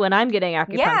to me when I'm getting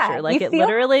acupuncture, yeah, like it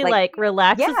literally like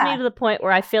relaxes me to the point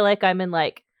where I feel like I'm in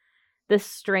like this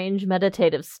strange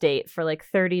meditative state for like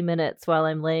 30 minutes while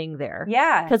I'm laying there.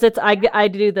 Yeah. Because it's I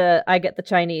get the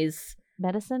Chinese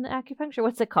medicine acupuncture.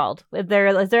 What's it called? Is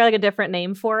there like a different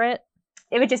name for it?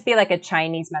 It would just be like a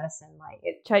Chinese medicine,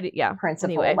 like Chinese, yeah.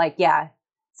 Principle, anyway. like yeah.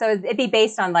 So it'd be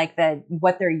based on like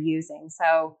what they're using.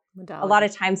 So a lot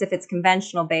of times if it's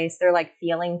conventional based, they're like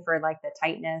feeling for like the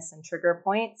tightness and trigger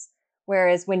points.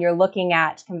 Whereas when you're looking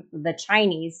at the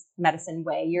Chinese medicine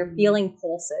way, you're feeling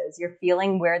pulses, you're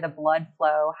feeling where the blood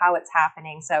flow, how it's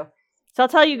happening. So I'll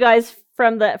tell you guys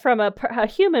from a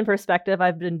human perspective,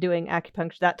 I've been doing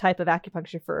acupuncture, that type of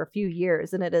acupuncture for a few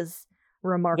years, and it is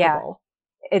remarkable.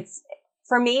 Yeah. It's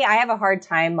for me, I have a hard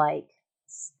time like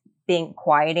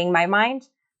quieting my mind,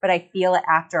 but I feel it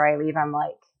after I leave. I'm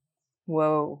like,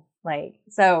 whoa, like,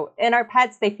 so in our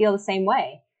pets, they feel the same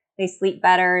way. They sleep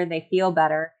better, they feel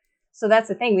better. So that's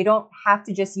the thing. We don't have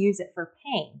to just use it for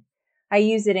pain. I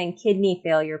use it in kidney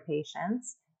failure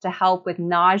patients to help with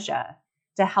nausea,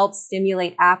 to help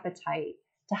stimulate appetite,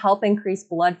 to help increase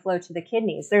blood flow to the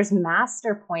kidneys. There's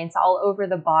master points all over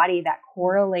the body that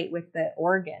correlate with the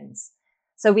organs.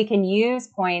 So we can use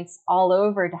points all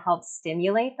over to help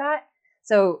stimulate that.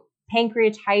 So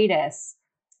pancreatitis,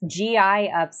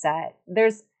 GI upset,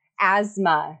 there's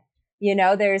asthma,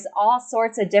 there's all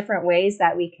sorts of different ways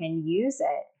that we can use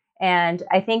it. And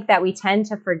I think that we tend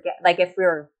to forget, like if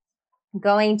we're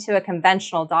going to a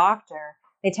conventional doctor,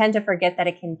 they tend to forget that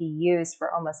it can be used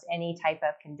for almost any type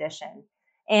of condition.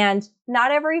 And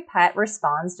not every pet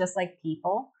responds just like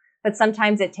people, but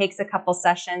sometimes it takes a couple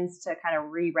sessions to kind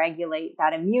of re-regulate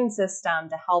that immune system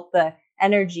to help the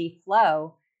energy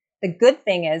flow. The good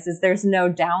thing is there's no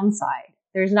downside.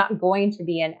 There's not going to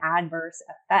be an adverse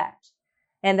effect.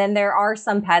 And then there are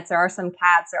some pets, there are some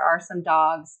cats, there are some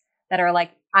dogs that are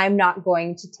like, I'm not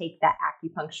going to take that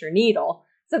acupuncture needle.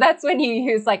 So that's when you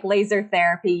use like laser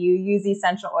therapy, you use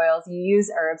essential oils, you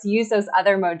use herbs, you use those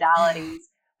other modalities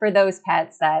for those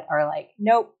pets that are like,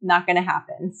 nope, not going to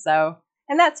happen. So,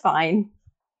 and that's fine.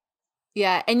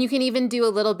 Yeah. And you can even do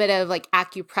a little bit of like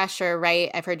acupressure,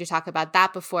 right? I've heard you talk about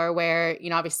that before where,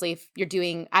 obviously if you're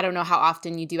doing, I don't know how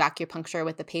often you do acupuncture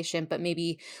with the patient, but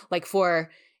maybe like for,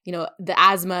 the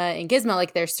asthma and gizmo,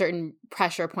 like there's certain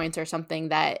pressure points or something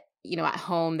that, at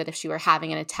home that if she were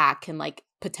having an attack can like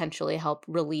potentially help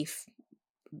relieve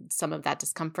some of that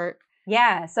discomfort.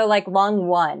 Yeah. So like lung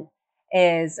 1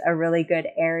 is a really good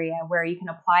area where you can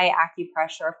apply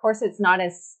acupressure. Of course, it's not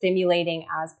as stimulating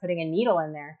as putting a needle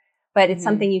in there, but it's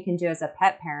something you can do as a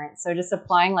pet parent. So just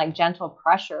applying like gentle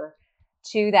pressure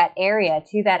to that area,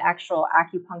 to that actual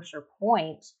acupuncture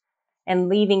point and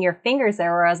leaving your fingers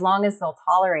there or as long as they'll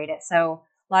tolerate it. So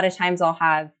a lot of times I'll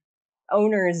have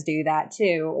owners do that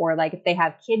too. Or like if they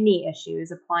have kidney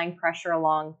issues, applying pressure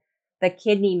along the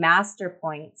kidney master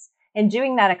points and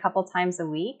doing that a couple times a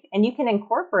week. And you can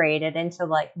incorporate it into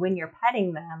like when you're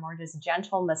petting them or just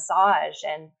gentle massage.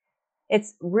 And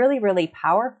it's really, really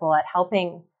powerful at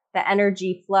helping the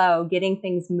energy flow, getting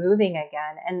things moving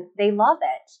again. And they love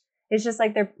it. It's just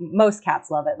like most cats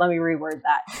love it. Let me reword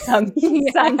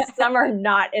that. Some are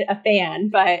not a fan,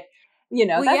 but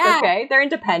that's okay. They're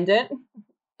independent.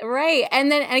 Right.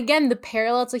 And then again, the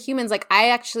parallel to humans, like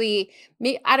I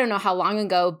don't know how long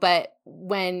ago, but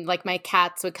when like my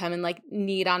cats would come and like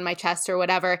knead on my chest or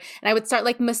whatever, and I would start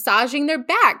like massaging their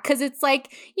back because it's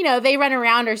like, they run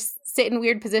around or sit in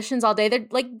weird positions all day. They're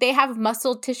like, they have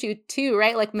muscle tissue too,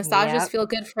 right? Like massages feel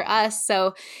good for us.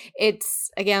 So it's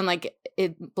again, like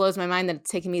it blows my mind that it's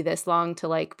taken me this long to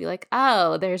like be like,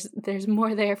 oh, there's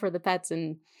more there for the pets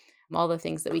and all the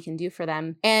things that we can do for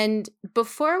them. And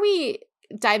before we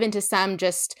dive into some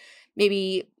just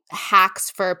maybe hacks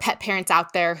for pet parents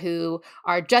out there who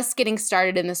are just getting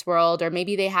started in this world, or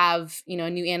maybe they have, a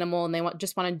new animal and they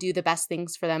just want to do the best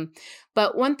things for them.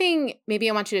 But one thing maybe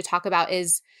I want you to talk about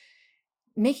is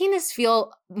making this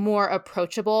feel more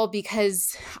approachable,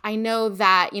 because I know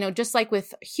that, just like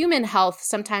with human health,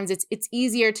 sometimes it's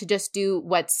easier to just do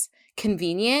what's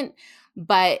convenient,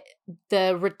 but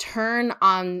the return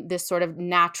on this sort of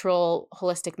natural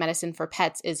holistic medicine for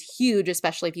pets is huge,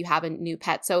 especially if you have a new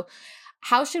pet. So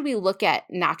how should we look at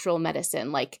natural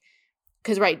medicine?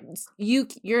 Because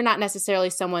you're not necessarily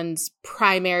someone's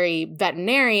primary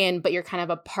veterinarian, but you're kind of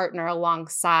a partner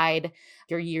alongside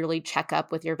your yearly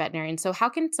checkup with your veterinarian. So how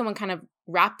can someone kind of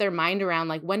wrap their mind around,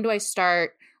 when do I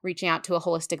start reaching out to a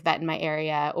holistic vet in my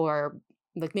area, or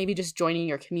maybe just joining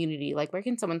your community? Where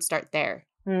can someone start there?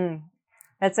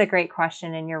 That's a great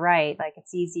question. And you're right.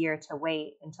 It's easier to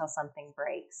wait until something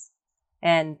breaks.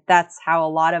 And that's how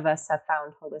a lot of us have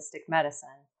found holistic medicine.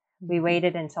 We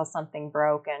waited until something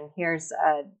broke. And here's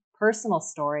a personal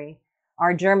story.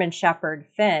 Our German Shepherd,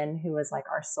 Finn, who was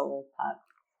our soul pup,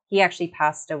 he actually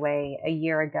passed away a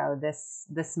year ago this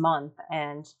month.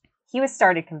 And he was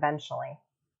started conventionally.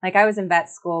 I was in vet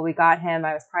school. We got him.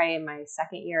 I was probably in my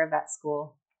second year of vet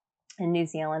school in New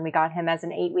Zealand. We got him as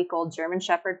an 8-week-old German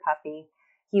Shepherd puppy.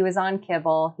 He was on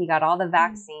kibble. He got all the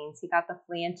vaccines. He got the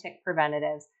flea and tick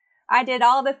preventatives. I did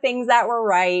all the things that were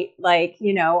right,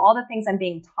 all the things I'm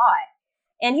being taught.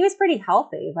 And he was pretty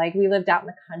healthy. We lived out in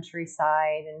the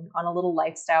countryside and on a little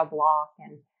lifestyle block.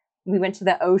 And we went to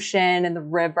the ocean and the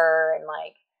river. And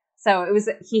so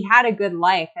he had a good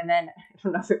life. And then I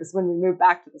don't know if it was when we moved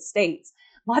back to the States,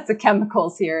 lots of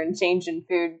chemicals here and change in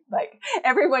food.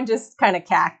 Everyone just kind of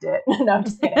cacked it. No, I'm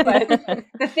just kidding. But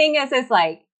the thing is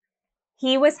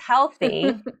he was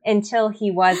healthy until he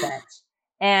wasn't.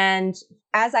 And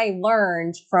as I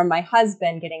learned from my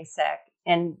husband getting sick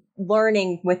and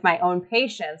learning with my own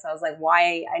patients, I was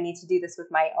why I need to do this with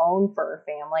my own fur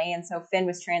family. And so Finn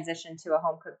was transitioned to a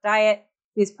home cooked diet.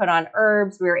 He was put on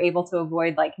herbs. We were able to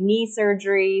avoid knee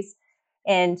surgeries.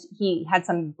 And he had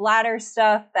some bladder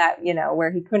stuff that,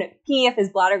 where he couldn't pee if his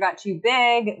bladder got too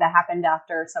big. That happened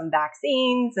after some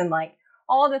vaccines and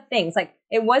all the things.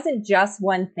 It wasn't just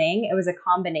one thing. It was a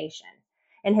combination.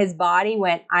 And his body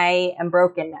went, I am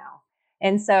broken now.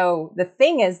 And so the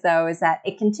thing is that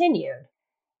it continued.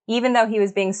 Even though he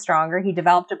was being stronger, he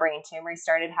developed a brain tumor. He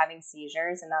started having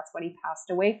seizures, and that's what he passed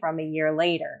away from a year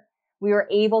later. We were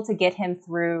able to get him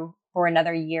through for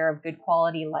another year of good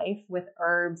quality life with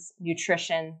herbs,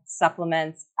 nutrition,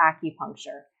 supplements,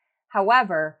 acupuncture.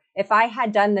 However, if I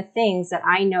had done the things that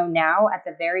I know now at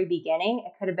the very beginning,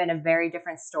 it could have been a very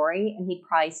different story, and he'd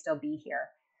probably still be here.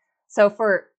 So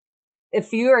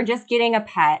if you are just getting a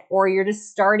pet, or you're just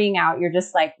starting out, you're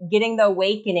just getting the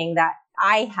awakening that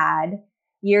I had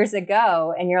years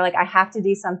ago, and you're I have to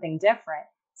do something different.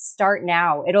 Start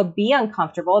now. It'll be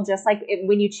uncomfortable, just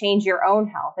when you change your own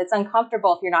health. It's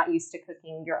uncomfortable if you're not used to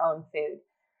cooking your own food.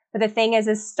 But the thing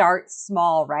is start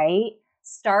small, right?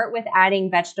 Start with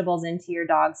adding vegetables into your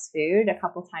dog's food a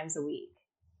couple times a week.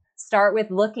 Start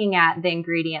with looking at the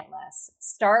ingredient list.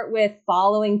 Start with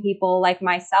following people like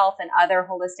myself and other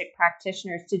holistic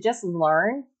practitioners to just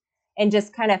learn and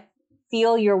just kind of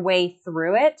feel your way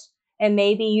through it. And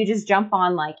maybe you just jump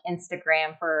on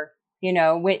Instagram for,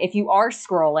 if you are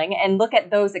scrolling, and look at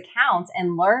those accounts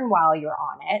and learn while you're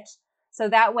on it. So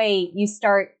that way you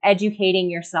start educating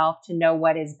yourself to know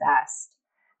what is best,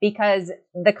 because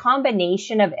the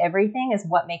combination of everything is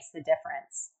what makes the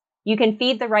difference. You can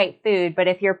feed the right food, but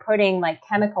if you're putting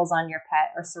chemicals on your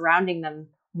pet or surrounding them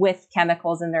with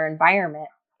chemicals in their environment,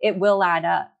 it will add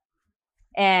up.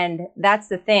 And that's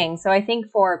the thing. So I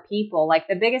think for people,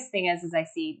 the biggest thing is I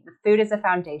see the food as a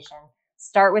foundation.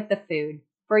 Start with the food.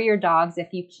 For your dogs,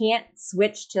 if you can't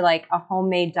switch to a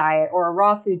homemade diet or a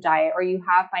raw food diet, or you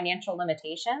have financial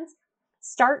limitations,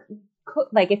 start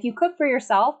if you cook for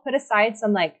yourself, put aside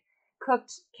some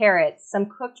cooked carrots, some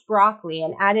cooked broccoli,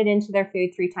 and add it into their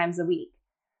food 3 times a week.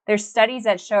 There's studies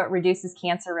that show it reduces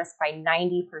cancer risk by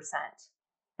 90%.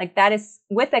 That is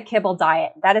with a kibble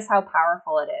diet. That is how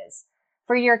powerful it is.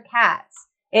 For your cats,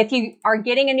 if you are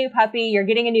getting a new puppy, you're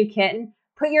getting a new kitten,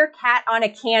 put your cat on a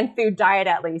canned food diet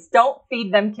at least. Don't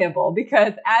feed them kibble,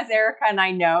 because as Erica and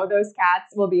I know, those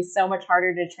cats will be so much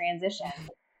harder to transition.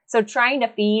 So trying to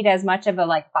feed as much of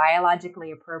a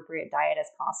biologically appropriate diet as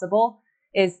possible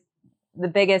is the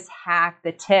biggest hack,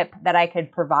 the tip that I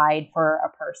could provide for a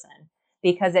person,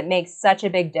 because it makes such a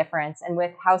big difference. And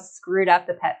with how screwed up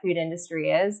the pet food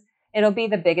industry is, it'll be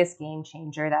the biggest game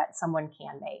changer that someone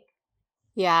can make.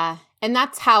 Yeah. And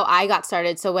that's how I got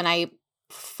started. So when I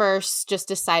first just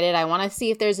decided I want to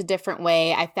see if there's a different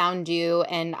way, I found you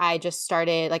and I just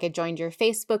started, like I joined your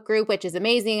Facebook group, which is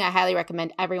amazing. I highly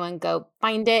recommend everyone go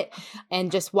find it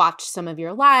and just watch some of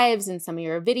your lives and some of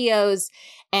your videos.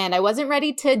 And I wasn't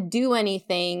ready to do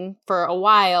anything for a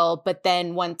while, but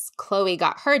then once Chloe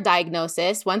got her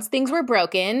diagnosis, once things were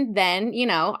broken, then,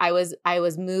 I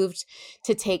was moved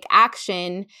to take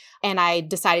action and I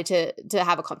decided to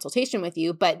have a consultation with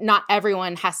you, but not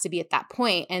everyone has to be at that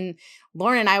point. And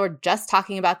Lauren and I were just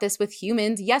talking about this with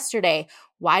humans yesterday.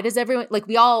 Why does everyone, like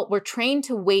we're trained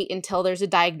to wait until there's a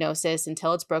diagnosis,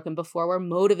 until it's broken before we're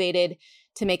motivated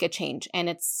to make a change. And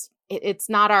it's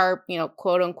not our,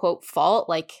 quote unquote fault.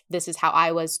 Like this is how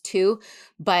I was too.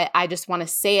 But I just want to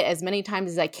say it as many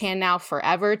times as I can now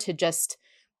forever to just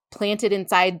plant it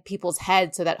inside people's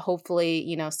heads so that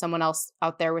hopefully, someone else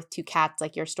out there with 2 cats,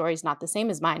 like your story is not the same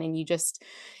as mine. And you just,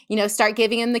 start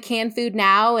giving them the canned food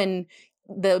now and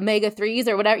the omega-3s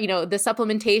or whatever, the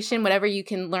supplementation, whatever you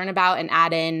can learn about and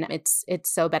add in, it's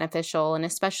so beneficial. And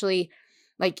especially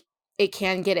like it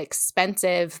can get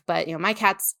expensive, but my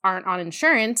cats aren't on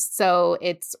insurance. So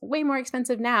it's way more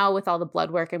expensive now with all the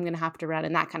blood work I'm going to have to run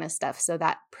and that kind of stuff. So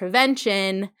that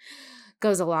prevention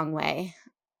goes a long way.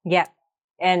 Yeah.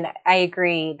 And I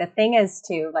agree. The thing is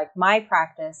too, like my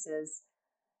practice is,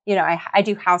 I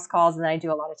do house calls and I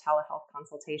do a lot of telehealth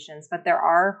consultations, but there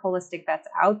are holistic vets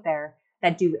out there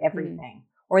that do everything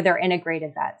or they're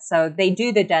integrated vets. So they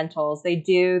do the dentals, they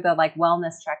do the like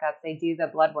wellness checkups, they do the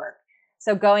blood work.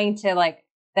 So going to like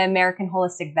the American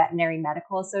Holistic Veterinary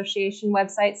Medical Association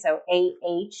website, so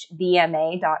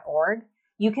ahvma.org,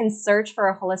 you can search for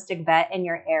a holistic vet in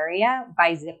your area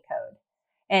by zip code.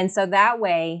 And so that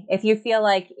way, if you feel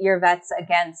like your vet's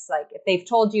against, like if they've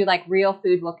told you like real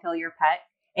food will kill your pet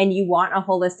and you want a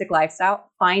holistic lifestyle,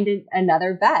 find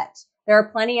another vet. There are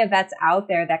plenty of vets out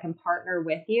there that can partner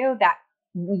with you that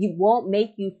you won't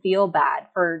make you feel bad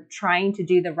for trying to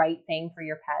do the right thing for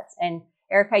your pets. And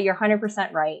Erica, you're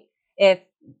 100% right. If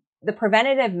the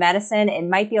preventative medicine, it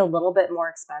might be a little bit more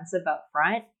expensive up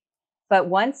front, but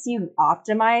once you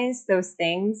optimize those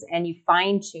things and you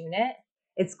fine tune it,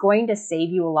 it's going to save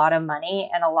you a lot of money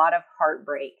and a lot of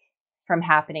heartbreak from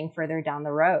happening further down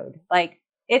the road. Like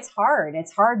it's hard.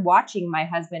 It's hard watching my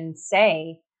husband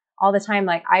say all the time,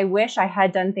 like, I wish I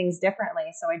had done things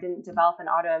differently so I didn't develop an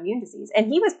autoimmune disease.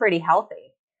 And he was pretty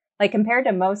healthy, like compared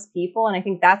to most people. And I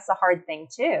think that's the hard thing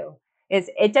too, is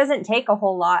it doesn't take a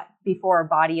whole lot before our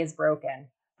body is broken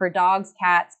for dogs,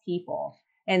 cats, people.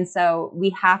 And so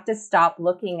we have to stop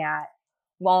looking at,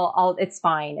 well, it's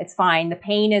fine. It's fine. The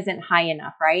pain isn't high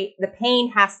enough, right? The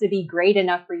pain has to be great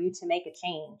enough for you to make a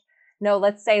change. No,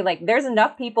 let's say like there's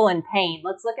enough people in pain.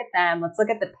 Let's look at them. Let's look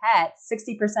at the pets.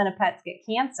 60% of pets get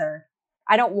cancer.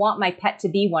 I don't want my pet to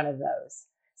be one of those.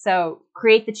 So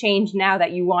create the change now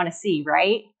that you want to see,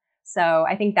 right? So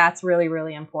I think that's really,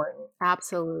 really important.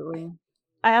 Absolutely.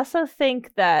 I also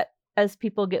think that as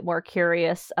people get more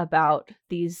curious about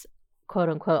these quote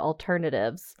unquote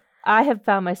alternatives, I have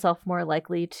found myself more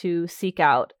likely to seek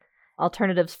out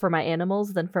alternatives for my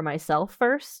animals than for myself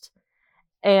first.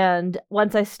 And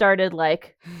once I started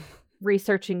like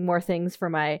researching more things for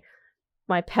my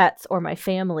pets or my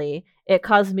family, it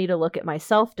caused me to look at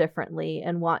myself differently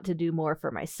and want to do more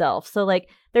for myself. So like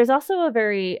there's also a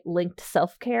very linked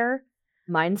self-care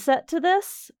mindset to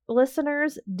this,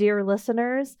 dear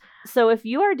listeners. So if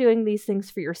you are doing these things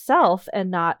for yourself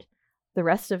and not the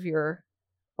rest of your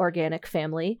organic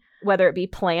family, whether it be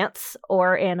plants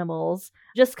or animals,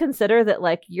 just consider that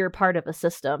like you're part of a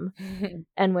system.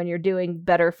 And when you're doing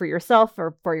better for yourself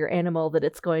or for your animal, that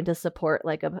it's going to support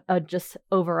like a just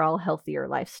overall healthier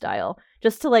lifestyle.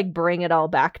 Just to like bring it all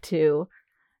back to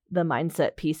the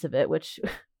mindset piece of it, which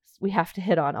we have to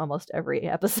hit on almost every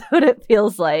episode, it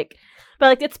feels like. But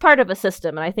like it's part of a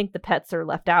system. And I think the pets are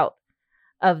left out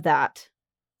of that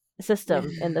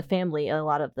system in the family a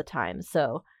lot of the time.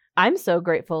 So I'm so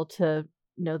grateful to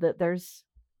know that there's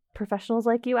professionals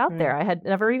like you out there. I had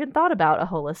never even thought about a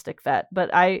holistic vet, but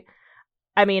I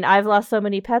mean, I've lost so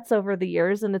many pets over the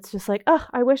years and it's just like, oh,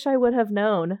 I wish I would have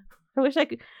known. I wish I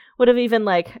would have even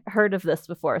like heard of this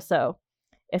before. So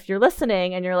if you're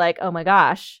listening and you're like, oh my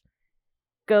gosh,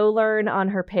 go learn on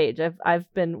her page.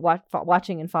 I've been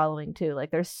watching and following too. Like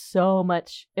there's so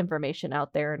much information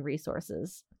out there and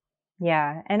resources.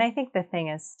 Yeah. And I think the thing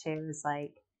is too, is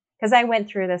like, because I went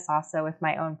through this also with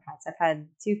my own pets. I've had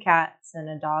 2 cats and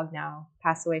a dog now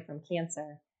pass away from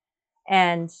cancer.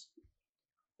 And,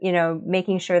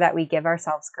 making sure that we give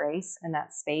ourselves grace and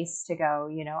that space to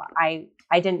go, I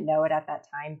didn't know it at that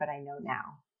time, but I know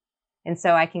now. And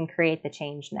so I can create the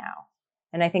change now.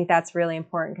 And I think that's really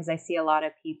important because I see a lot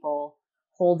of people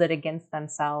hold it against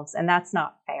themselves. And that's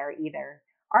not fair either.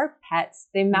 Our pets,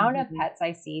 the amount of pets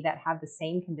I see that have the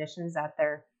same conditions that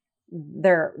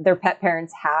their pet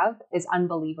parents have is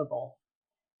unbelievable.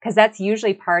 Because that's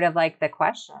usually part of like the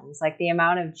questions, like the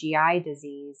amount of GI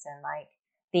disease and like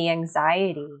the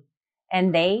anxiety.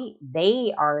 And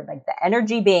they are like the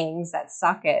energy beings that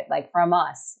suck it like from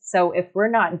us. So if we're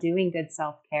not doing good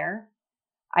self-care,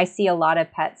 I see a lot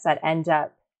of pets that end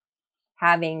up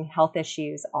having health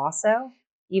issues also,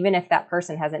 even if that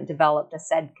person hasn't developed a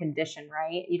said condition,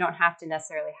 right? You don't have to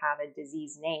necessarily have a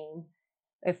disease name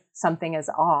if something is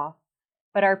off,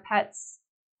 but our pets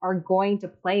are going to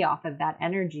play off of that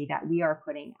energy that we are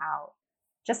putting out,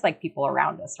 just like people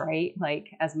around us, right? Like,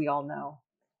 as we all know.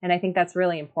 And I think that's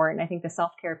really important. I think the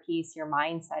self-care piece, your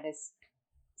mindset is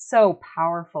so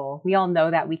powerful. We all know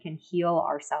that we can heal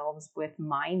ourselves with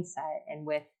mindset and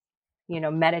with,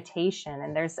 meditation.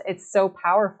 And it's so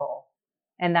powerful.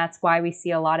 And that's why we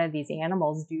see a lot of these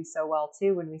animals do so well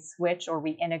too, when we switch or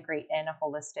we integrate in a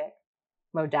holistic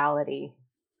modality.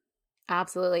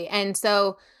 Absolutely. And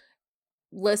so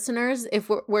listeners, if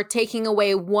we're taking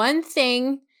away one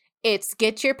thing, it's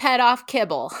get your pet off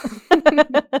kibble.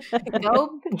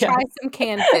 Go try some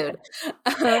canned food.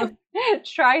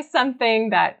 Try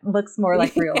something that looks more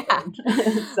like real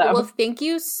food. Well, thank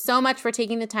you so much for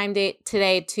taking the time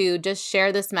today to just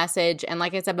share this message. And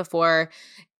like I said before,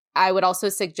 I would also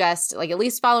suggest like at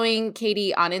least following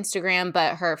Katie on Instagram,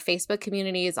 but her Facebook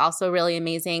community is also really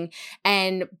amazing.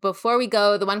 And before we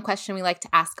go, the one question we like to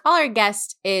ask all our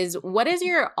guests is, what is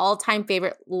your all-time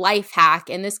favorite life hack?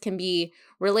 And this can be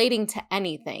relating to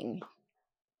anything.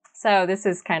 So this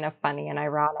is kind of funny and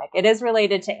ironic. It is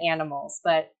related to animals,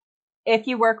 but if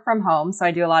you work from home, so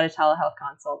I do a lot of telehealth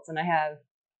consults and I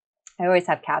always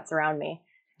have cats around me.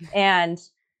 And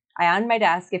on my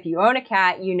desk, if you own a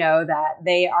cat, you know that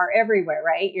they are everywhere,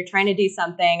 right? You're trying to do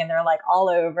something and they're like all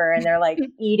over and they're like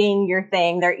eating your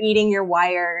thing. They're eating your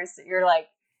wires.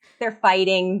 They're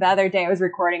fighting. The other day I was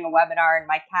recording a webinar and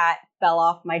my cat fell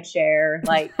off my chair.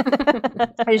 Like,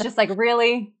 it's just like,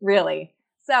 really, really.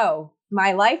 So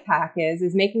my life hack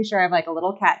is making sure I have like a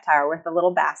little cat tower with a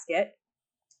little basket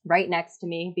right next to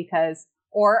me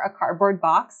or a cardboard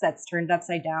box that's turned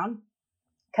upside down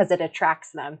because it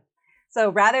attracts them. So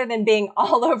rather than being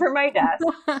all over my desk,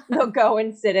 they'll go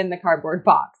and sit in the cardboard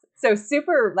box. So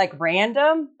super like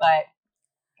random, but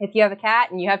if you have a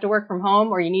cat and you have to work from home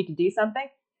or you need to do something,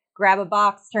 grab a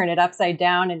box, turn it upside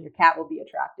down, and your cat will be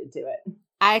attracted to it.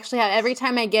 I actually have, every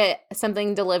time I get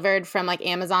something delivered from like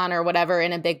Amazon or whatever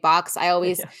in a big box, I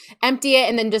always empty it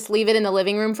and then just leave it in the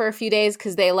living room for a few days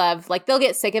because they'll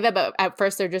get sick of it. But at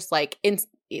first they're just like,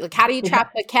 how do you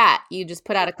trap a cat? You just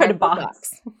put out a cardboard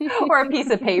box. Or a piece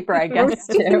of paper, I guess,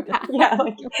 too. Yeah,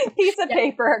 like piece of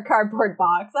paper, a cardboard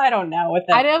box. I don't know what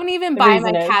that I don't even buy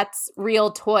my cats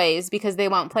real toys because they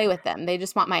won't play with them. They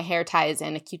just want my hair ties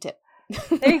and a Q-tip.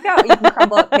 There you go. You can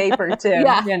crumble up paper too,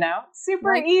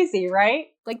 Super easy, right?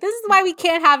 Like, this is why we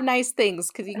can't have nice things,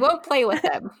 because you won't play with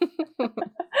them.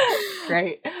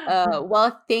 Great.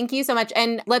 Well, thank you so much.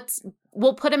 And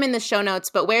we'll put them in the show notes,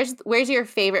 but where's your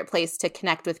favorite place to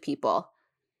connect with people?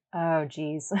 Oh,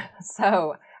 geez.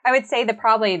 So I would say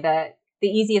probably the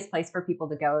easiest place for people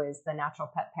to go is the Natural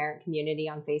Pet Parent community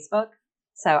on Facebook.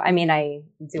 So, I mean, I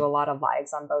do a lot of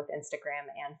lives on both Instagram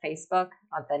and Facebook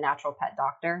on the Natural Pet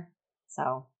Doctor.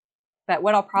 So, but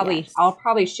what I'll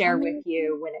probably share with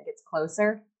you when it gets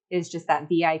closer is just that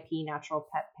VIP Natural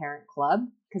Pet Parent Club,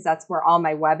 because that's where all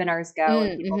my webinars go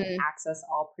and people can access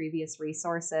all previous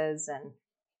resources and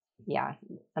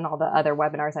all the other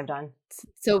webinars I've done.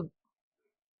 So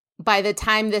by the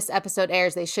time this episode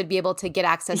airs, they should be able to get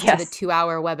access to the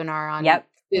 2-hour webinar on Yep.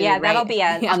 food, yeah, right? that'll be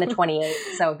on the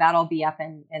 28th. So that'll be up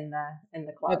in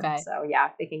the club. Okay. So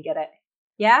they can get it.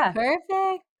 Yeah.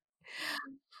 Perfect.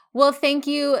 Well, thank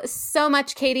you so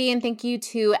much, Katie, and thank you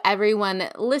to everyone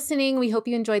listening. We hope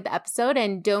you enjoyed the episode,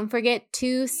 and don't forget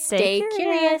to stay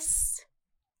curious.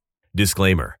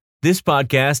 Disclaimer: this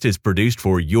podcast is produced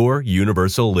for your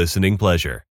universal listening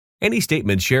pleasure. Any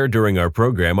statements shared during our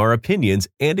program are opinions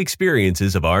and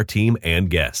experiences of our team and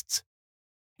guests.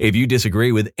 If you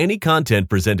disagree with any content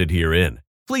presented herein,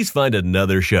 please find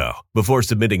another show before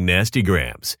submitting nasty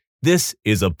grams. This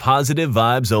is a positive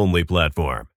vibes only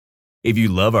platform. If you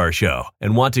love our show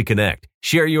and want to connect,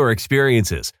 share your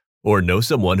experiences, or know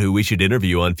someone who we should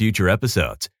interview on future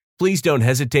episodes, please don't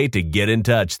hesitate to get in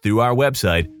touch through our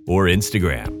website or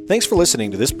Instagram. Thanks for listening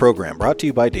to this program brought to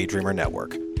you by Daydreamer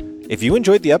Network. If you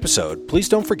enjoyed the episode, please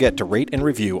don't forget to rate and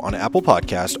review on Apple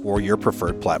Podcasts or your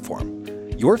preferred platform.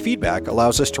 Your feedback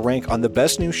allows us to rank on the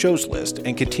best new shows list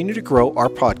and continue to grow our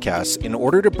podcasts in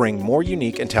order to bring more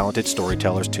unique and talented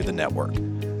storytellers to the network.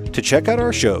 To check out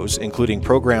our shows, including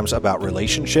programs about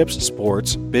relationships,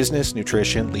 sports, business,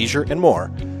 nutrition, leisure, and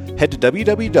more, head to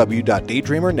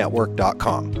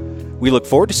www.daydreamernetwork.com. We look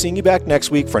forward to seeing you back next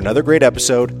week for another great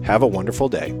episode. Have a wonderful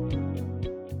day.